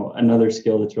be, another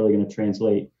skill that's really going to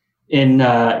translate and,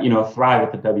 thrive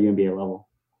at the WNBA level.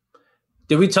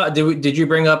 Did you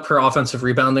bring up her offensive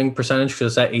rebounding percentage?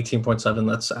 Because that 18.7,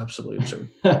 that's absolutely absurd.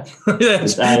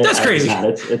 that's crazy.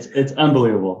 It's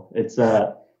unbelievable. It's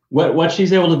what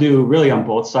she's able to do really on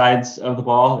both sides of the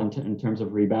ball in terms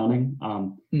of rebounding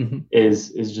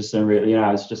is just unreal.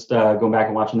 I was just going back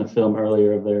and watching the film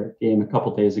earlier of their game a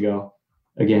couple days ago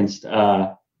against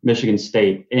Michigan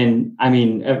State. And I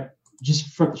mean,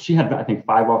 she had, I think,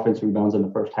 5 offensive rebounds in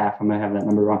the first half. I might have that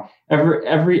number wrong.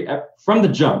 Every from the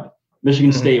jump,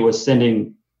 Michigan State was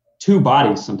sending 2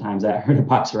 bodies sometimes at her to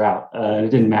box her out.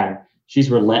 It didn't matter. She's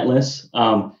relentless.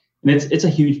 And it's a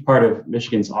huge part of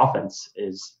Michigan's offense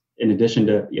is, in addition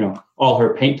to, all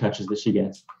her paint touches that she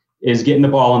gets, is getting the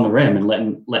ball on the rim and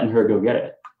letting her go get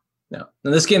it. Yeah.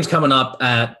 And this game's coming up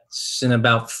in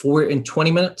about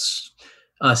 20 minutes,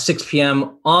 6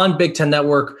 p.m. on Big Ten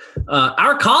Network.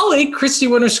 Our colleague, Christy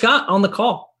Winter-Scott, on the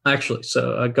call, actually.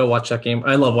 So go watch that game.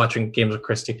 I love watching games with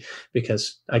Christy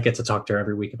because I get to talk to her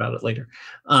every week about it later.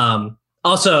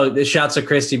 Also, the shouts to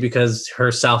Christy because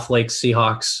her South Lake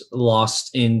Seahawks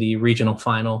lost in the regional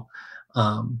final.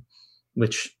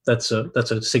 Which that's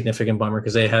a significant bummer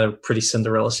because they had a pretty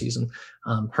Cinderella season.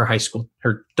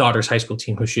 Her daughter's high school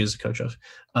team, who she is the coach of,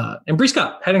 and Bree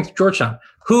Scott heading to Georgetown,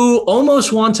 who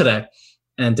almost won today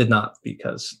and did not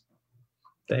because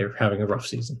they're having a rough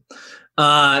season.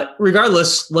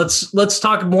 Regardless, let's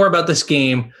talk more about this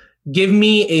game. Give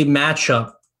me a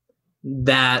matchup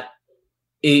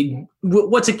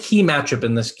what's a key matchup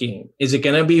in this game? Is it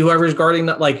going to be whoever's guarding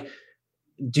that? Like,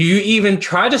 do you even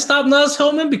try to stop Naz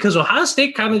Hillman? Because Ohio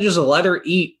State kind of just let her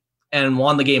eat and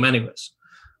won the game anyways.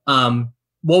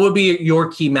 What would be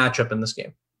your key matchup in this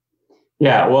game?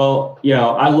 Yeah, well,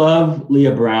 I love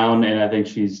Leah Brown, and I think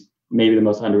she's maybe the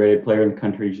most underrated player in the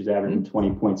country. She's averaging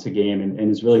 20 points a game and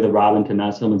is really the Robin to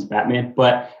Naz Hillman's Batman.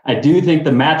 But I do think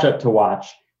the matchup to watch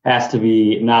has to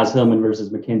be Naz Hillman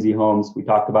versus Mackenzie Holmes. We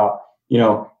talked about,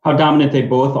 how dominant they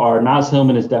both are. Naz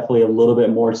Hillman is definitely a little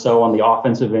bit more so on the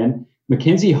offensive end.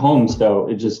 Mackenzie Holmes, though,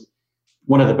 is just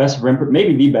one of the best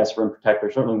maybe the best rim protector,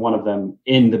 certainly one of them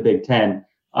in the Big Ten,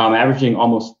 averaging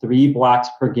almost 3 blocks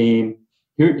per game.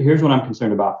 Here's what I'm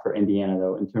concerned about for Indiana,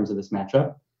 though, in terms of this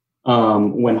matchup.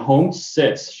 When Holmes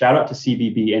sits, shout out to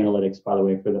CBB Analytics, by the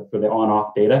way, for the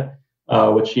on-off data,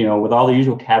 which, with all the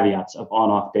usual caveats of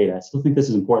on-off data, I still think this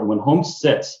is important. When Holmes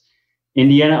sits,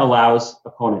 Indiana allows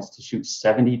opponents to shoot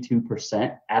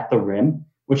 72% at the rim,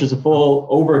 which is a full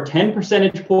over 10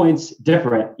 percentage points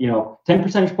different, 10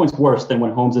 percentage points worse than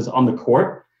when Holmes is on the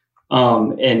court.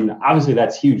 And obviously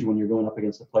that's huge when you're going up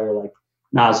against a player like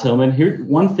Naz Hillman. Here,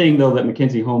 one thing, though, that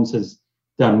Mackenzie Holmes has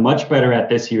done much better at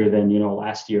this year than,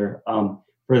 last year.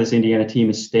 for this Indiana team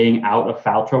is staying out of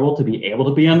foul trouble to be able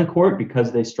to be on the court,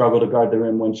 because they struggle to guard the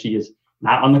rim when she is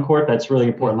not on the court. That's really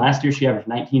important. Last year, she averaged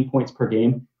 19 minutes per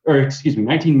game.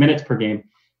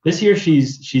 This year,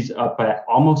 she's up at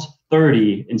almost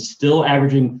 30 and still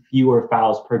averaging fewer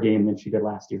fouls per game than she did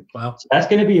last year. Wow. So that's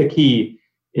going to be a key,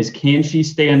 is can she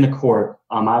stay on the court?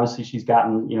 Obviously, she's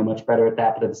gotten much better at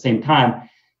that, but at the same time,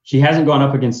 she hasn't gone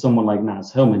up against someone like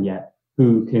Naz Hillman yet,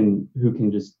 who can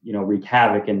just wreak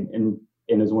havoc and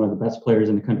is one of the best players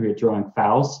in the country at drawing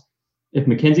fouls. If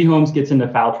Mackenzie Holmes gets into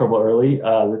foul trouble early,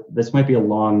 this might be a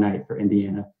long night for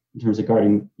Indiana in terms of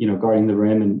guarding the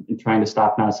rim and trying to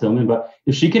stop Naz Hillman. But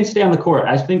if she can stay on the court,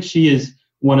 I think she is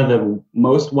one of the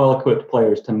most well-equipped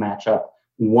players to match up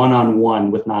one-on-one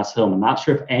with Naz Hillman. Not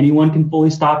sure if anyone can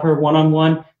fully stop her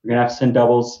one-on-one. We're going to have to send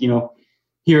doubles,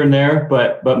 here and there,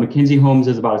 but Mackenzie Holmes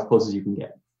is about as close as you can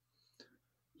get.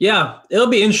 Yeah, it'll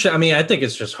be interesting. I mean, I think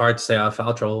it's just hard to stay out of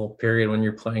foul trouble, period, when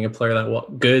you're playing a player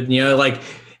that good.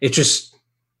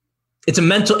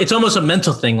 It's almost a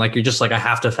mental thing. Like, you're just like, I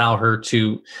have to foul her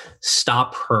to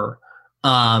stop her.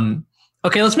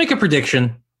 Okay, let's make a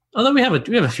prediction. Although we have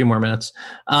a few more minutes.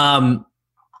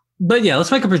 But yeah,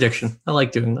 let's make a prediction. I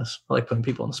like doing this. I like putting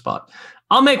people on the spot.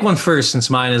 I'll make one first,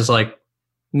 since mine is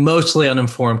mostly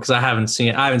uninformed, because I haven't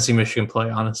seen Michigan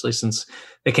play, honestly, since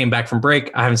they came back from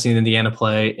break. I haven't seen Indiana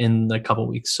play in a couple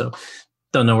weeks, so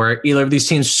don't know where either of these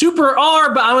teams super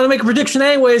are, but I'm going to make a prediction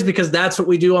anyways, because that's what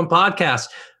we do on podcasts.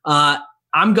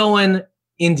 I'm going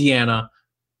Indiana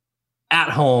at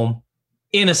home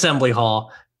in Assembly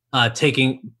Hall,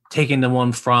 taking the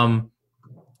one from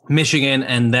Michigan,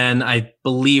 and then I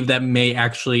believe that may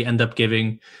actually end up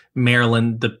giving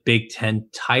Maryland the Big Ten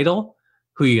title.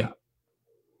 Who you got?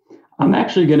 I'm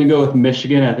actually going to go with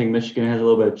Michigan. I think Michigan has a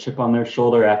little bit of chip on their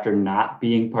shoulder after not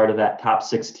being part of that top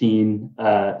 16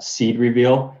 seed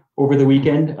reveal over the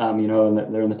weekend. And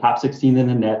they're in the top 16 in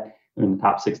the net. They're in the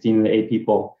top 16 in the AP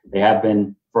poll. They have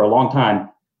been for a long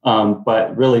time.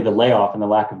 But really the layoff and the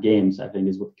lack of games, I think,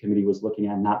 is what the committee was looking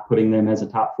at, not putting them as a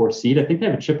top 4 seed. I think they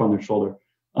have a chip on their shoulder.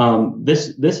 This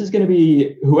is going to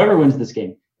be, whoever wins this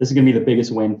game, this is going to be the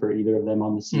biggest win for either of them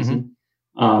on the season. Mm-hmm.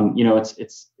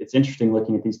 It's interesting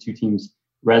looking at these two teams'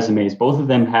 resumes. Both of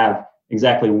them have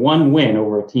exactly one win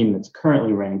over a team that's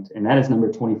currently ranked, and that is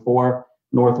number 24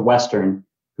 Northwestern,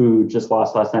 who just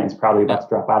lost last night and is probably about to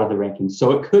drop out of the rankings.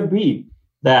 So it could be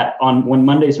that when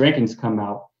Monday's rankings come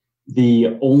out,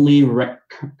 the only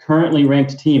currently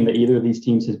ranked team that either of these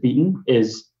teams has beaten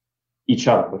is each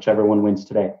other, whichever one wins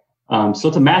today. So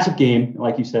it's a massive game,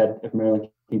 like you said. If Maryland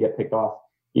can get picked off,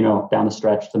 down the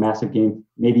stretch, it's a massive game.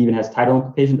 Maybe even has title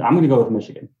implications. I'm going to go with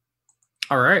Michigan.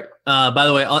 All right. By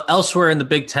the way, elsewhere in the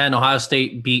Big Ten, Ohio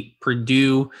State beat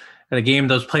Purdue at a game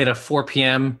that was played at 4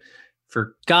 p.m.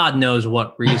 for God knows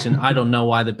what reason. I don't know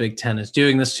why the Big Ten is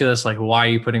doing this to us. Like, why are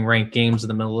you putting ranked games in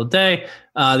the middle of the day?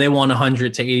 They won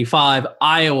 100-85.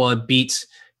 Iowa beat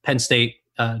Penn State.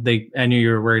 I knew you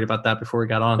were worried about that before we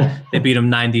got on. They beat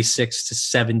them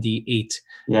 96-78.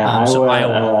 Yeah,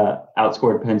 Iowa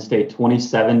outscored Penn State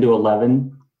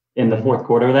 27-11 in the fourth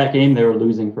quarter of that game. They were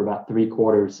losing for about 3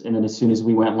 quarters, and then as soon as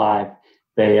we went live,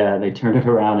 they turned it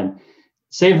around and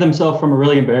saved themselves from a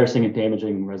really embarrassing and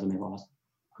damaging resume loss.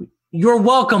 You're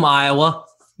welcome, Iowa.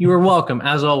 You are welcome,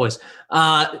 as always.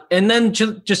 And then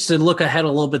just to look ahead a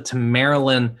little bit to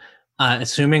Maryland,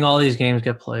 assuming all these games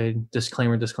get played,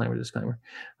 disclaimer.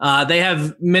 They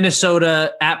have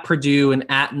Minnesota at Purdue and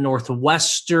at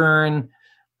Northwestern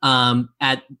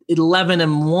at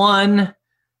 11-1.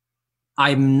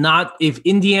 If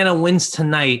Indiana wins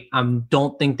tonight, I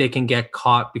don't think they can get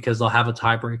caught because they'll have a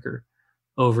tiebreaker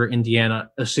over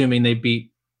Indiana, assuming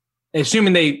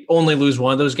they only lose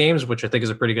one of those games, which I think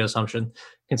is a pretty good assumption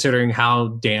considering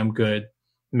how damn good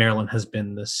Maryland has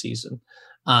been this season.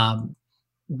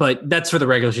 But that's for the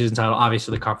regular season title.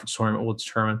 Obviously, the conference tournament will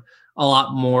determine a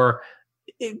lot more.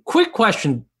 Quick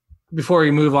question before we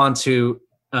move on to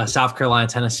South Carolina,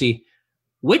 Tennessee.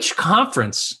 Which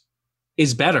conference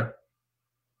is better,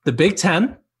 the Big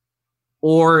Ten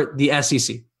or the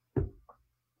SEC?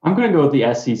 I'm going to go with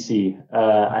the SEC.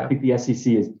 I think the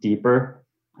SEC is deeper.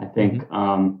 I think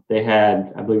they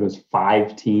had, I believe it was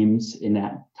 5 teams in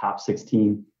that top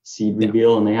 16 seed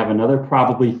reveal, and they have another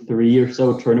probably 3 or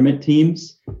so tournament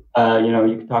teams.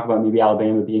 You could talk about maybe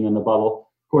Alabama being in the bubble.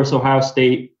 Of course, Ohio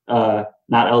State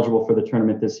not eligible for the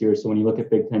tournament this year. So when you look at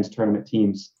Big Ten's tournament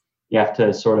teams, you have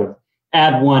to sort of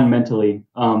add one mentally.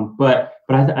 But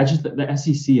I just the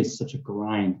SEC is such a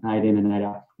grind night in and night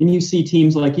out. And you see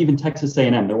teams like even Texas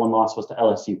A&M. Their one loss was to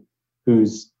LSU,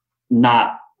 who's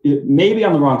not maybe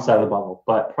on the wrong side of the bubble,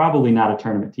 but probably not a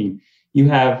tournament team. You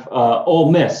have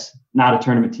Ole Miss, not a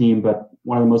tournament team, but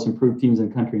one of the most improved teams in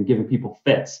the country and giving people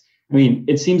fits. I mean,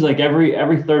 it seems like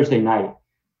every Thursday night,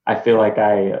 I feel like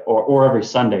or every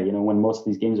Sunday, when most of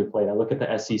these games are played, I look at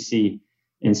the SEC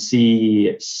and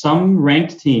see some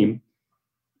ranked team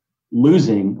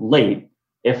losing late,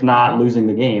 if not losing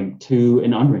the game, to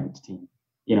an unranked team.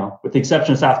 With the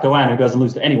exception of South Carolina, who doesn't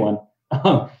lose to anyone.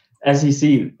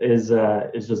 SEC is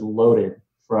just loaded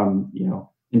from,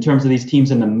 in terms of these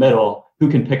teams in the middle who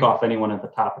can pick off anyone at the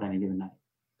top at any given night.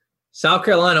 South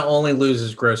Carolina only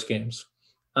loses gross games.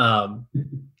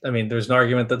 There's an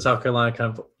argument that South Carolina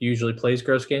kind of usually plays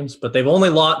gross games, but they've only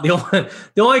lost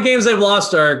the only games they've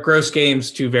lost are gross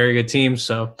games to very good teams.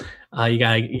 So you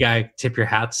gotta tip your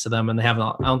hats to them, and I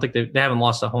don't think they haven't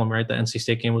lost at home, right? The NC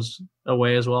State game was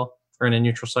away as well, or in a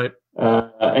neutral site.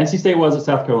 NC State was at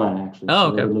South Carolina, actually.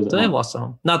 Oh, okay. So they've lost at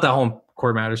home. Not that home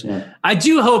court matters. Yeah. I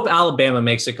do hope Alabama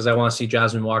makes it because I want to see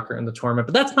Jasmine Walker in the tournament,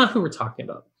 but that's not who we're talking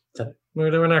about today.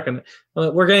 We're not going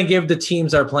to. We're going to give the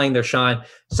teams that are playing their shine.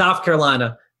 South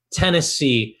Carolina,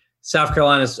 Tennessee. South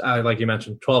Carolina's, like you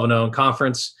mentioned, 12-0 in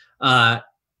conference.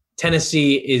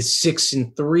 Tennessee is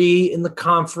 6-3 in the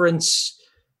conference.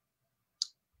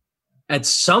 At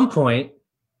some point,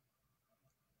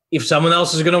 if someone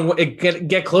else is going to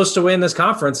get close to win this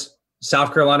conference,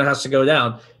 South Carolina has to go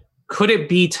down. Could it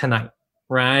be tonight?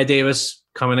 Ryan Davis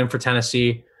coming in for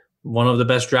Tennessee, one of the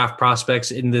best draft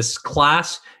prospects in this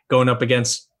class, going up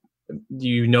against,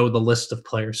 the list of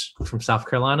players from South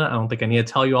Carolina. I don't think I need to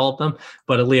tell you all of them,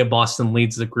 but Aaliyah Boston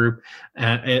leads the group.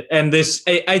 And this,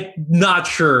 I'm not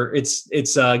sure it's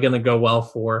going to go well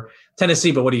for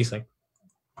Tennessee, but what do you think?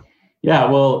 Yeah,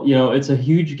 well, it's a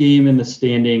huge game in the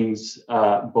standings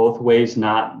both ways.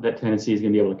 Not that Tennessee is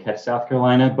going to be able to catch South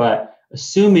Carolina, but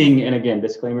assuming, and again,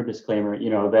 disclaimer,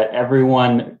 that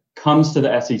everyone comes to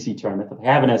the SEC tournament, that they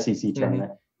have an SEC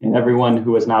tournament, and everyone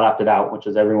who has not opted out, which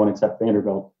is everyone except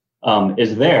Vanderbilt,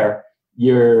 is there.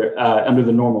 You're under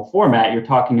the normal format. You're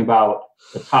talking about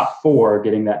the top four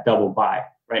getting that double bye.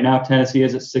 Right now, Tennessee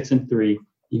is at 6-3.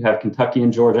 You have Kentucky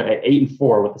and Georgia at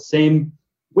 8-4 with the same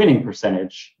winning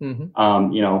percentage.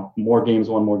 More games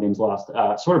won, more games lost,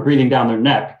 sort of breathing down their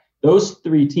neck. Those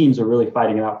three teams are really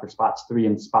fighting it out for spots 3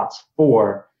 and spots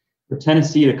 4. For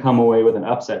Tennessee to come away with an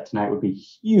upset tonight would be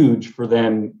huge for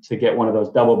them to get one of those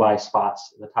double bye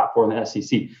spots, the top 4 in the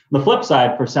SEC. On the flip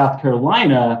side, for South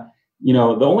Carolina, the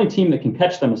only team that can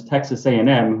catch them is Texas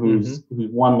A&M, who's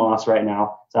one loss right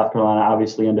now. South Carolina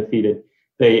obviously undefeated.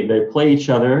 They play each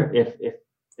other if it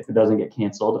doesn't get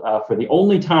canceled for the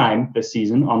only time this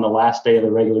season on the last day of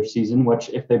the regular season, which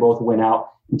if they both win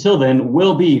out until then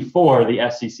will be for the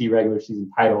SEC regular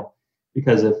season title,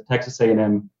 because if Texas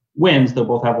A&M wins, they'll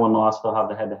both have one loss. They'll have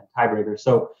the head-to-head tiebreaker.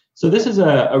 So this is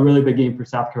a really big game for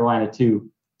South Carolina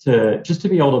too, to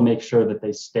be able to make sure that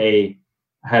they stay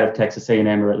ahead of Texas A&M,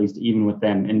 or at least even with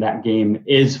them. And that game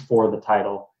is for the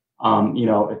title.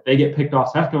 If they get picked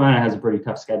off, South Carolina has a pretty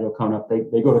tough schedule coming up.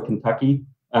 They go to Kentucky.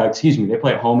 They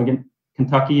play at home against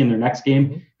Kentucky in their next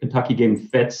game. Kentucky game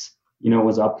Fitz,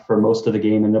 was up for most of the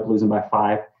game, ended up losing by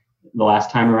 5 the last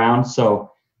time around.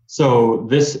 So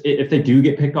this, if they do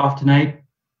get picked off tonight,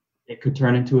 it could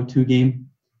turn into a 2-game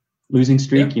losing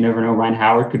streak. Yeah. You never know. Ryan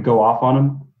Howard could go off on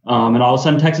them. And all of a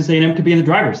sudden Texas A&M could be in the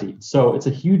driver's seat. So it's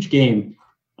a huge game,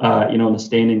 in the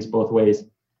standings both ways.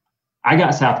 I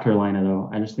got South Carolina though.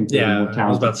 I just think they're a more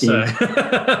talented team.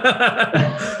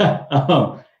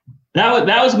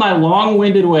 That was my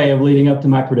long-winded way of leading up to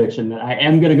my prediction that I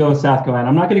am going to go with South Carolina.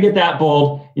 I'm not going to get that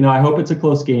bold. I hope it's a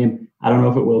close game. I don't know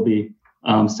if it will be.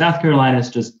 South Carolina is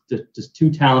just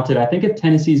too talented. I think if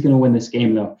Tennessee is going to win this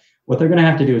game, though, what they're going to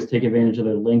have to do is take advantage of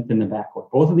their length in the backcourt.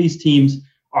 Both of these teams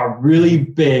are really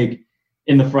big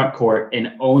in the front court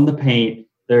and own the paint.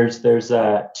 There's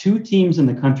 2 teams in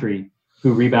the country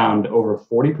who rebound over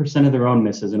 40% of their own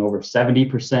misses and over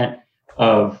 70%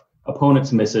 of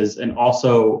opponents' misses, and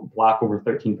also block over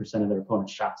 13% of their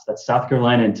opponents' shots. That's South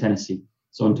Carolina and Tennessee.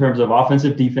 So in terms of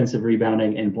offensive, defensive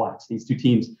rebounding, and blocks, these 2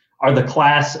 teams are the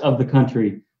class of the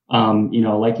country.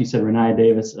 Like you said, Renaya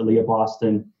Davis, Aaliyah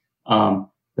Boston.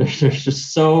 There's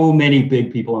just so many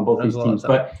big people on both these teams.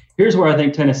 But here's where I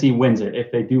think Tennessee wins it,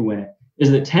 if they do win it, is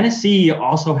that Tennessee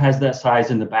also has that size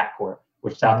in the backcourt,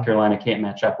 which South Carolina can't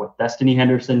match up with. Destiny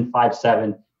Henderson,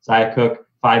 5'7", Zia Cook,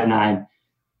 5'9".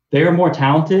 They are more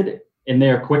talented and they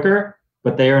are quicker,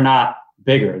 but they are not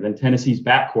bigger than Tennessee's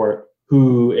backcourt,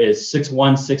 who is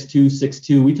 6'1", 6'2",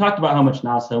 6'2". We talked about how much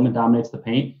Nas Hillman dominates the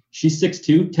paint. She's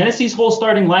 6'2". Tennessee's whole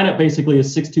starting lineup basically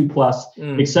is 6'2 plus,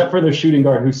 except for their shooting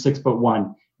guard, who's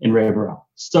 6'1", in Ray Burrell.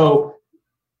 So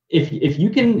if you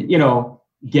can,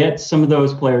 get some of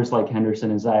those players like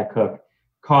Henderson and Zia Cook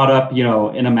caught up, in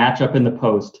a matchup in the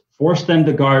post force them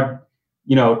to guard,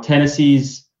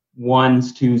 Tennessee's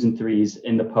 1s, 2s, and 3s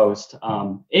in the post.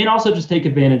 And also just take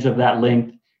advantage of that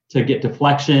length to get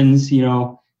deflections,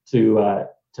 to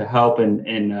help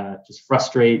and just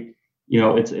frustrate.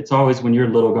 It's always when you're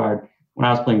a little guard. When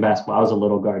I was playing basketball, I was a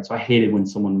little guard, so I hated when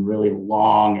someone really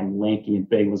long and lanky and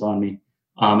big was on me.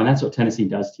 And that's what Tennessee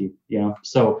does to you,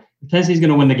 So if Tennessee's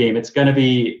going to win the game, it's going to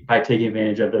be by taking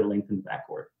advantage of their length in the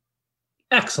backcourt.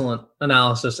 Excellent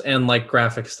analysis and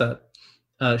graphics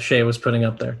that Shay was putting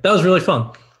up there. That was really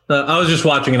fun. I was just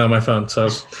watching it on my phone, so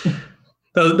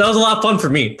that was a lot of fun for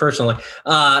me personally.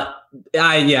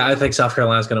 I think South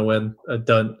Carolina's going to win. I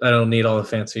don't need all the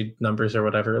fancy numbers or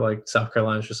whatever. South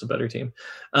Carolina's just a better team.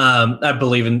 I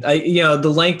believe in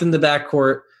the length in the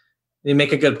backcourt. They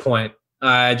make a good point.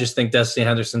 I just think Destiny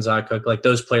Henderson, Zai Cook,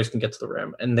 those players can get to the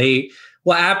rim. And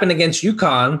what happened against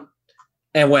UConn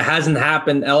and what hasn't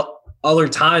happened other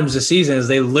times this season is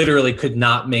they literally could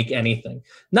not make anything.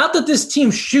 Not that this team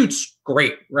shoots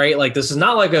great, right? This is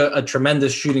not a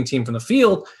tremendous shooting team from the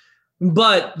field,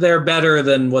 but they're better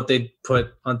than what they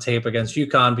put on tape against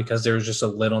UConn because there was just a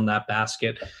lid on that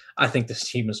basket. I think this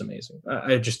team is amazing.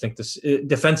 I just think this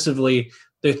defensively,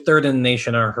 they're third in the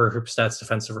nation on her hoop stats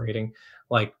defensive rating.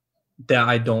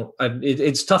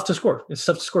 It's tough to score. It's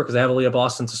tough to score because they have Aaliyah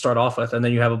Boston to start off with. And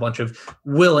then you have a bunch of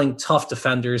willing, tough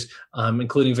defenders,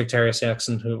 including Victoria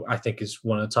Saxon, who I think is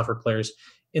one of the tougher players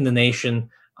in the nation.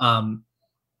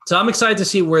 So I'm excited to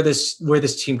see where this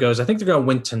team goes. I think they're going to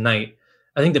win tonight.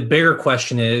 I think the bigger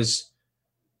question is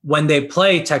when they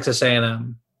play Texas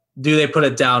A&M, do they put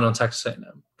it down on Texas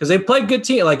A&M? Because they play good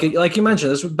team. Like you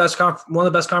mentioned, this was one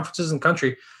of the best conferences in the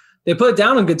country. They put it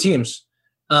down on good teams.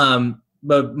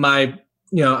 But I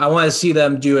want to see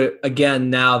them do it again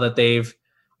now that they've,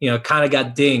 kind of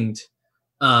got dinged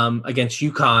against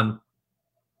UConn,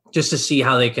 just to see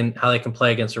how they can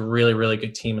play against a really, really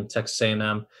good team in Texas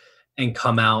A&M and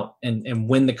come out and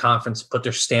win the conference, put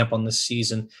their stamp on this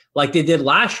season like they did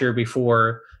last year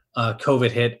before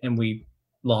COVID hit and we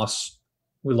lost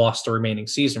the remaining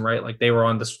season, right? They were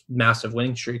on this massive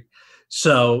winning streak.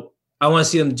 So I want to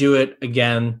see them do it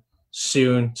again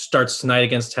soon. Starts tonight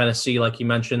against Tennessee, like you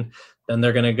mentioned. Then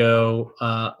they're going to go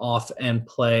off and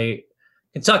play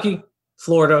Kentucky,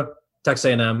 Florida, Texas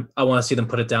A&M. I want to see them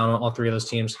put it down on all three of those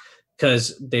teams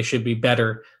because they should be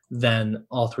better than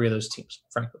all three of those teams,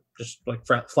 frankly. Just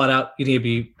flat out, you need to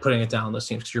be putting it down on those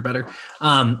teams because you're better.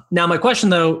 Now, my question,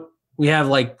 though, we have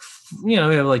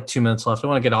 2 minutes left. I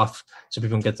want to get off so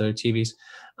people can get to their TVs.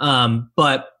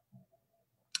 But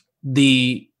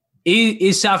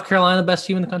is South Carolina the best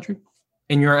team in the country,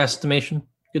 in your estimation,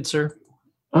 good sir?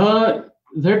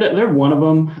 They're one of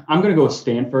them. I'm going to go with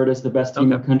Stanford as the best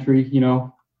team in the country.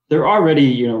 They're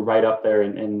already, right up there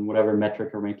in whatever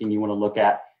metric or ranking you want to look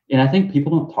at. And I think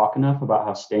people don't talk enough about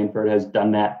how Stanford has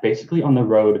done that basically on the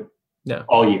road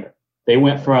all year. They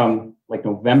went from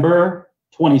November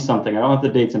 20-something, I don't have the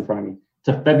dates in front of me,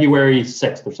 to February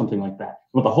 6th or something like that.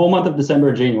 With the whole month of December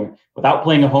or January without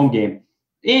playing a home game.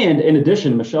 And in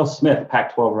addition, Michelle Smith,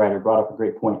 Pac-12 writer, brought up a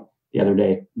great point the other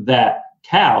day that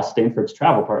Cal, Stanford's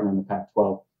travel partner in the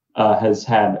Pac-12, has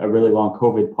had a really long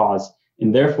COVID pause.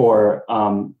 And therefore,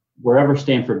 wherever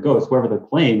Stanford goes, whoever they're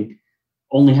playing,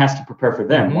 only has to prepare for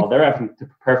them while they're having to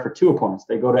prepare for two opponents.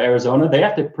 They go to Arizona, they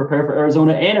have to prepare for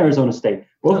Arizona and Arizona State.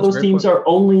 Both of those teams are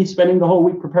only spending the whole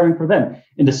week preparing for them.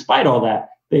 And despite all that,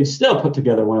 they've still put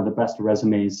together one of the best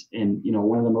resumes and,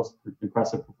 one of the most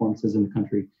impressive performances in the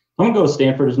country. I'm going to go with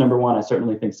Stanford as number one. I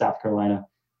certainly think South Carolina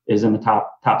is in the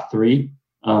top three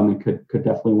and could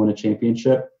definitely win a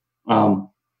championship.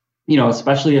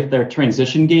 Especially if their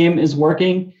transition game is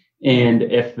working and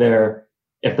if their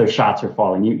shots are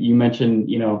falling. You mentioned,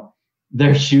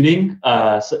 their shooting.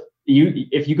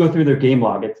 If you go through their game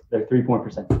log, it's their 3-point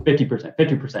percent, 50%,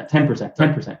 50%, 10%,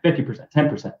 10%, 50%,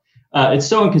 10%. It's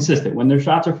so inconsistent. When their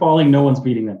shots are falling, no one's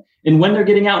beating them. And when they're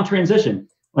getting out in transition,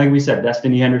 like we said,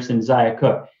 Destiny Henderson, Zia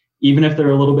Cook, even if they're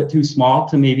a little bit too small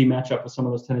to maybe match up with some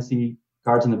of those Tennessee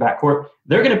guards in the backcourt,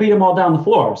 they're going to beat them all down the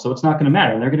floor. So it's not going to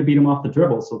matter. And they're going to beat them off the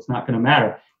dribble. So it's not going to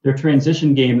matter. Their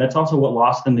transition game, that's also what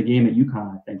lost them the game at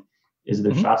UConn, I think, is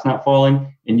their shots not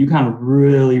falling. And UConn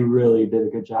really, really did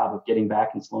a good job of getting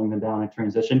back and slowing them down in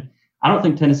transition. I don't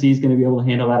think Tennessee is going to be able to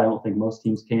handle that. I don't think most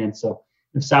teams can. So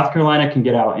if South Carolina can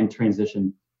get out in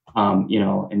transition,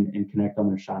 and connect on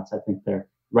their shots, I think they're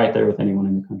right there with anyone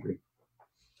in the country.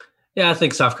 Yeah, I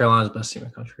think South Carolina is the best team in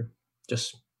the country.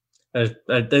 Just they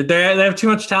have too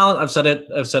much talent. I've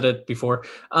said it before.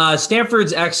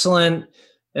 Stanford's excellent,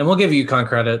 and we'll give UConn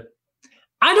credit.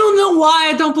 I don't know why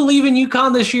I don't believe in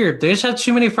UConn this year. They just have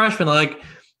too many freshmen.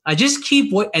 I just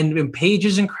keep and Paige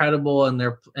is incredible, and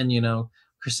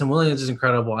Kristen Williams is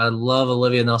incredible. I love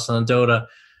Olivia Nelson-Ododa.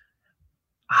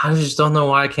 I just don't know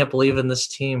why I can't believe in this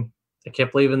team. I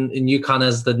can't believe in UConn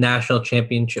as the national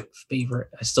championship favorite.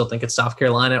 I still think it's South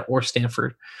Carolina or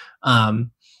Stanford.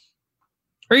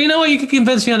 Or you know what? You could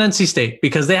convince me on NC State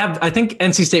because I think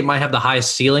NC State might have the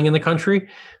highest ceiling in the country,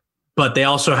 but they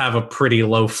also have a pretty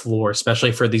low floor,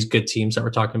 especially for these good teams that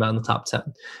we're talking about in the top 10.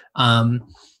 And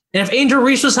if Angel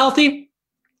Reese was healthy,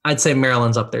 I'd say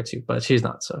Maryland's up there too, but she's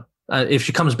not. So if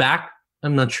she comes back,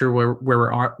 I'm not sure where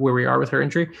we are with her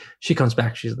injury. She comes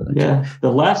back, she's the next one.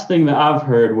 The last thing that I've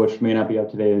heard, which may not be up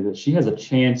to date, is that she has a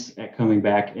chance at coming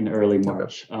back in early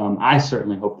March. I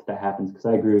certainly hope that happens because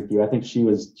I agree with you. I think she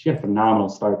had a phenomenal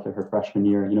start to her freshman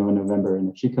year, in November, and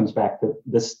if she comes back,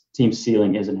 this team's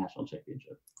ceiling is a national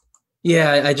championship.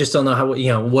 Yeah, I just don't know how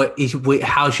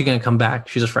how is she going to come back?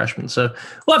 She's a freshman, so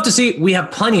we'll have to see. We have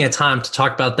plenty of time to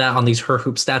talk about that on these Her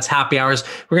Hoop Stats happy hours.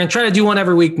 We're going to try to do one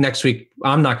every week. Next week,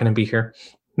 I'm not going to be here.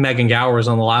 Megan Gower is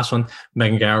on the last one.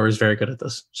 Megan Gower is very good at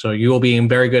this, so you will be in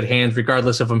very good hands,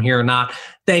 regardless if I'm here or not.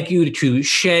 Thank you to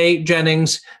Shay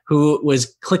Jennings, who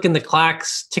was clicking the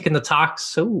clacks, ticking the talks.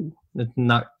 So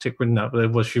not tick.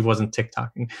 No, she wasn't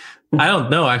TikToking. I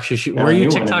don't know. Actually, were you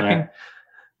TikToking?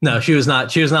 No, she was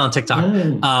not. She was not on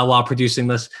TikTok while producing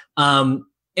this.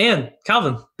 And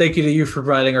Calvin, thank you to you for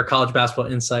providing our college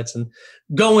basketball insights and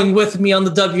going with me on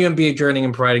the WNBA journey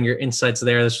and providing your insights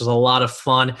there. This was a lot of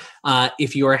fun.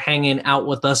 If you are hanging out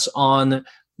with us on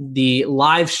the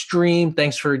live stream,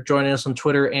 thanks for joining us on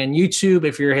Twitter and YouTube.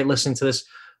 If you're listening to this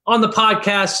on the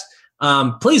podcast,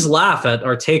 please laugh at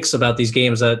our takes about these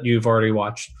games that you've already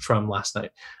watched from last night.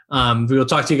 We will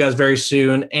talk to you guys very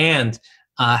soon, and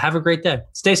have a great day.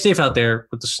 Stay safe out there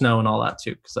with the snow and all that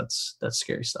too, because that's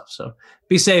scary stuff. So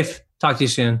be safe. Talk to you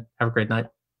soon. Have a great night.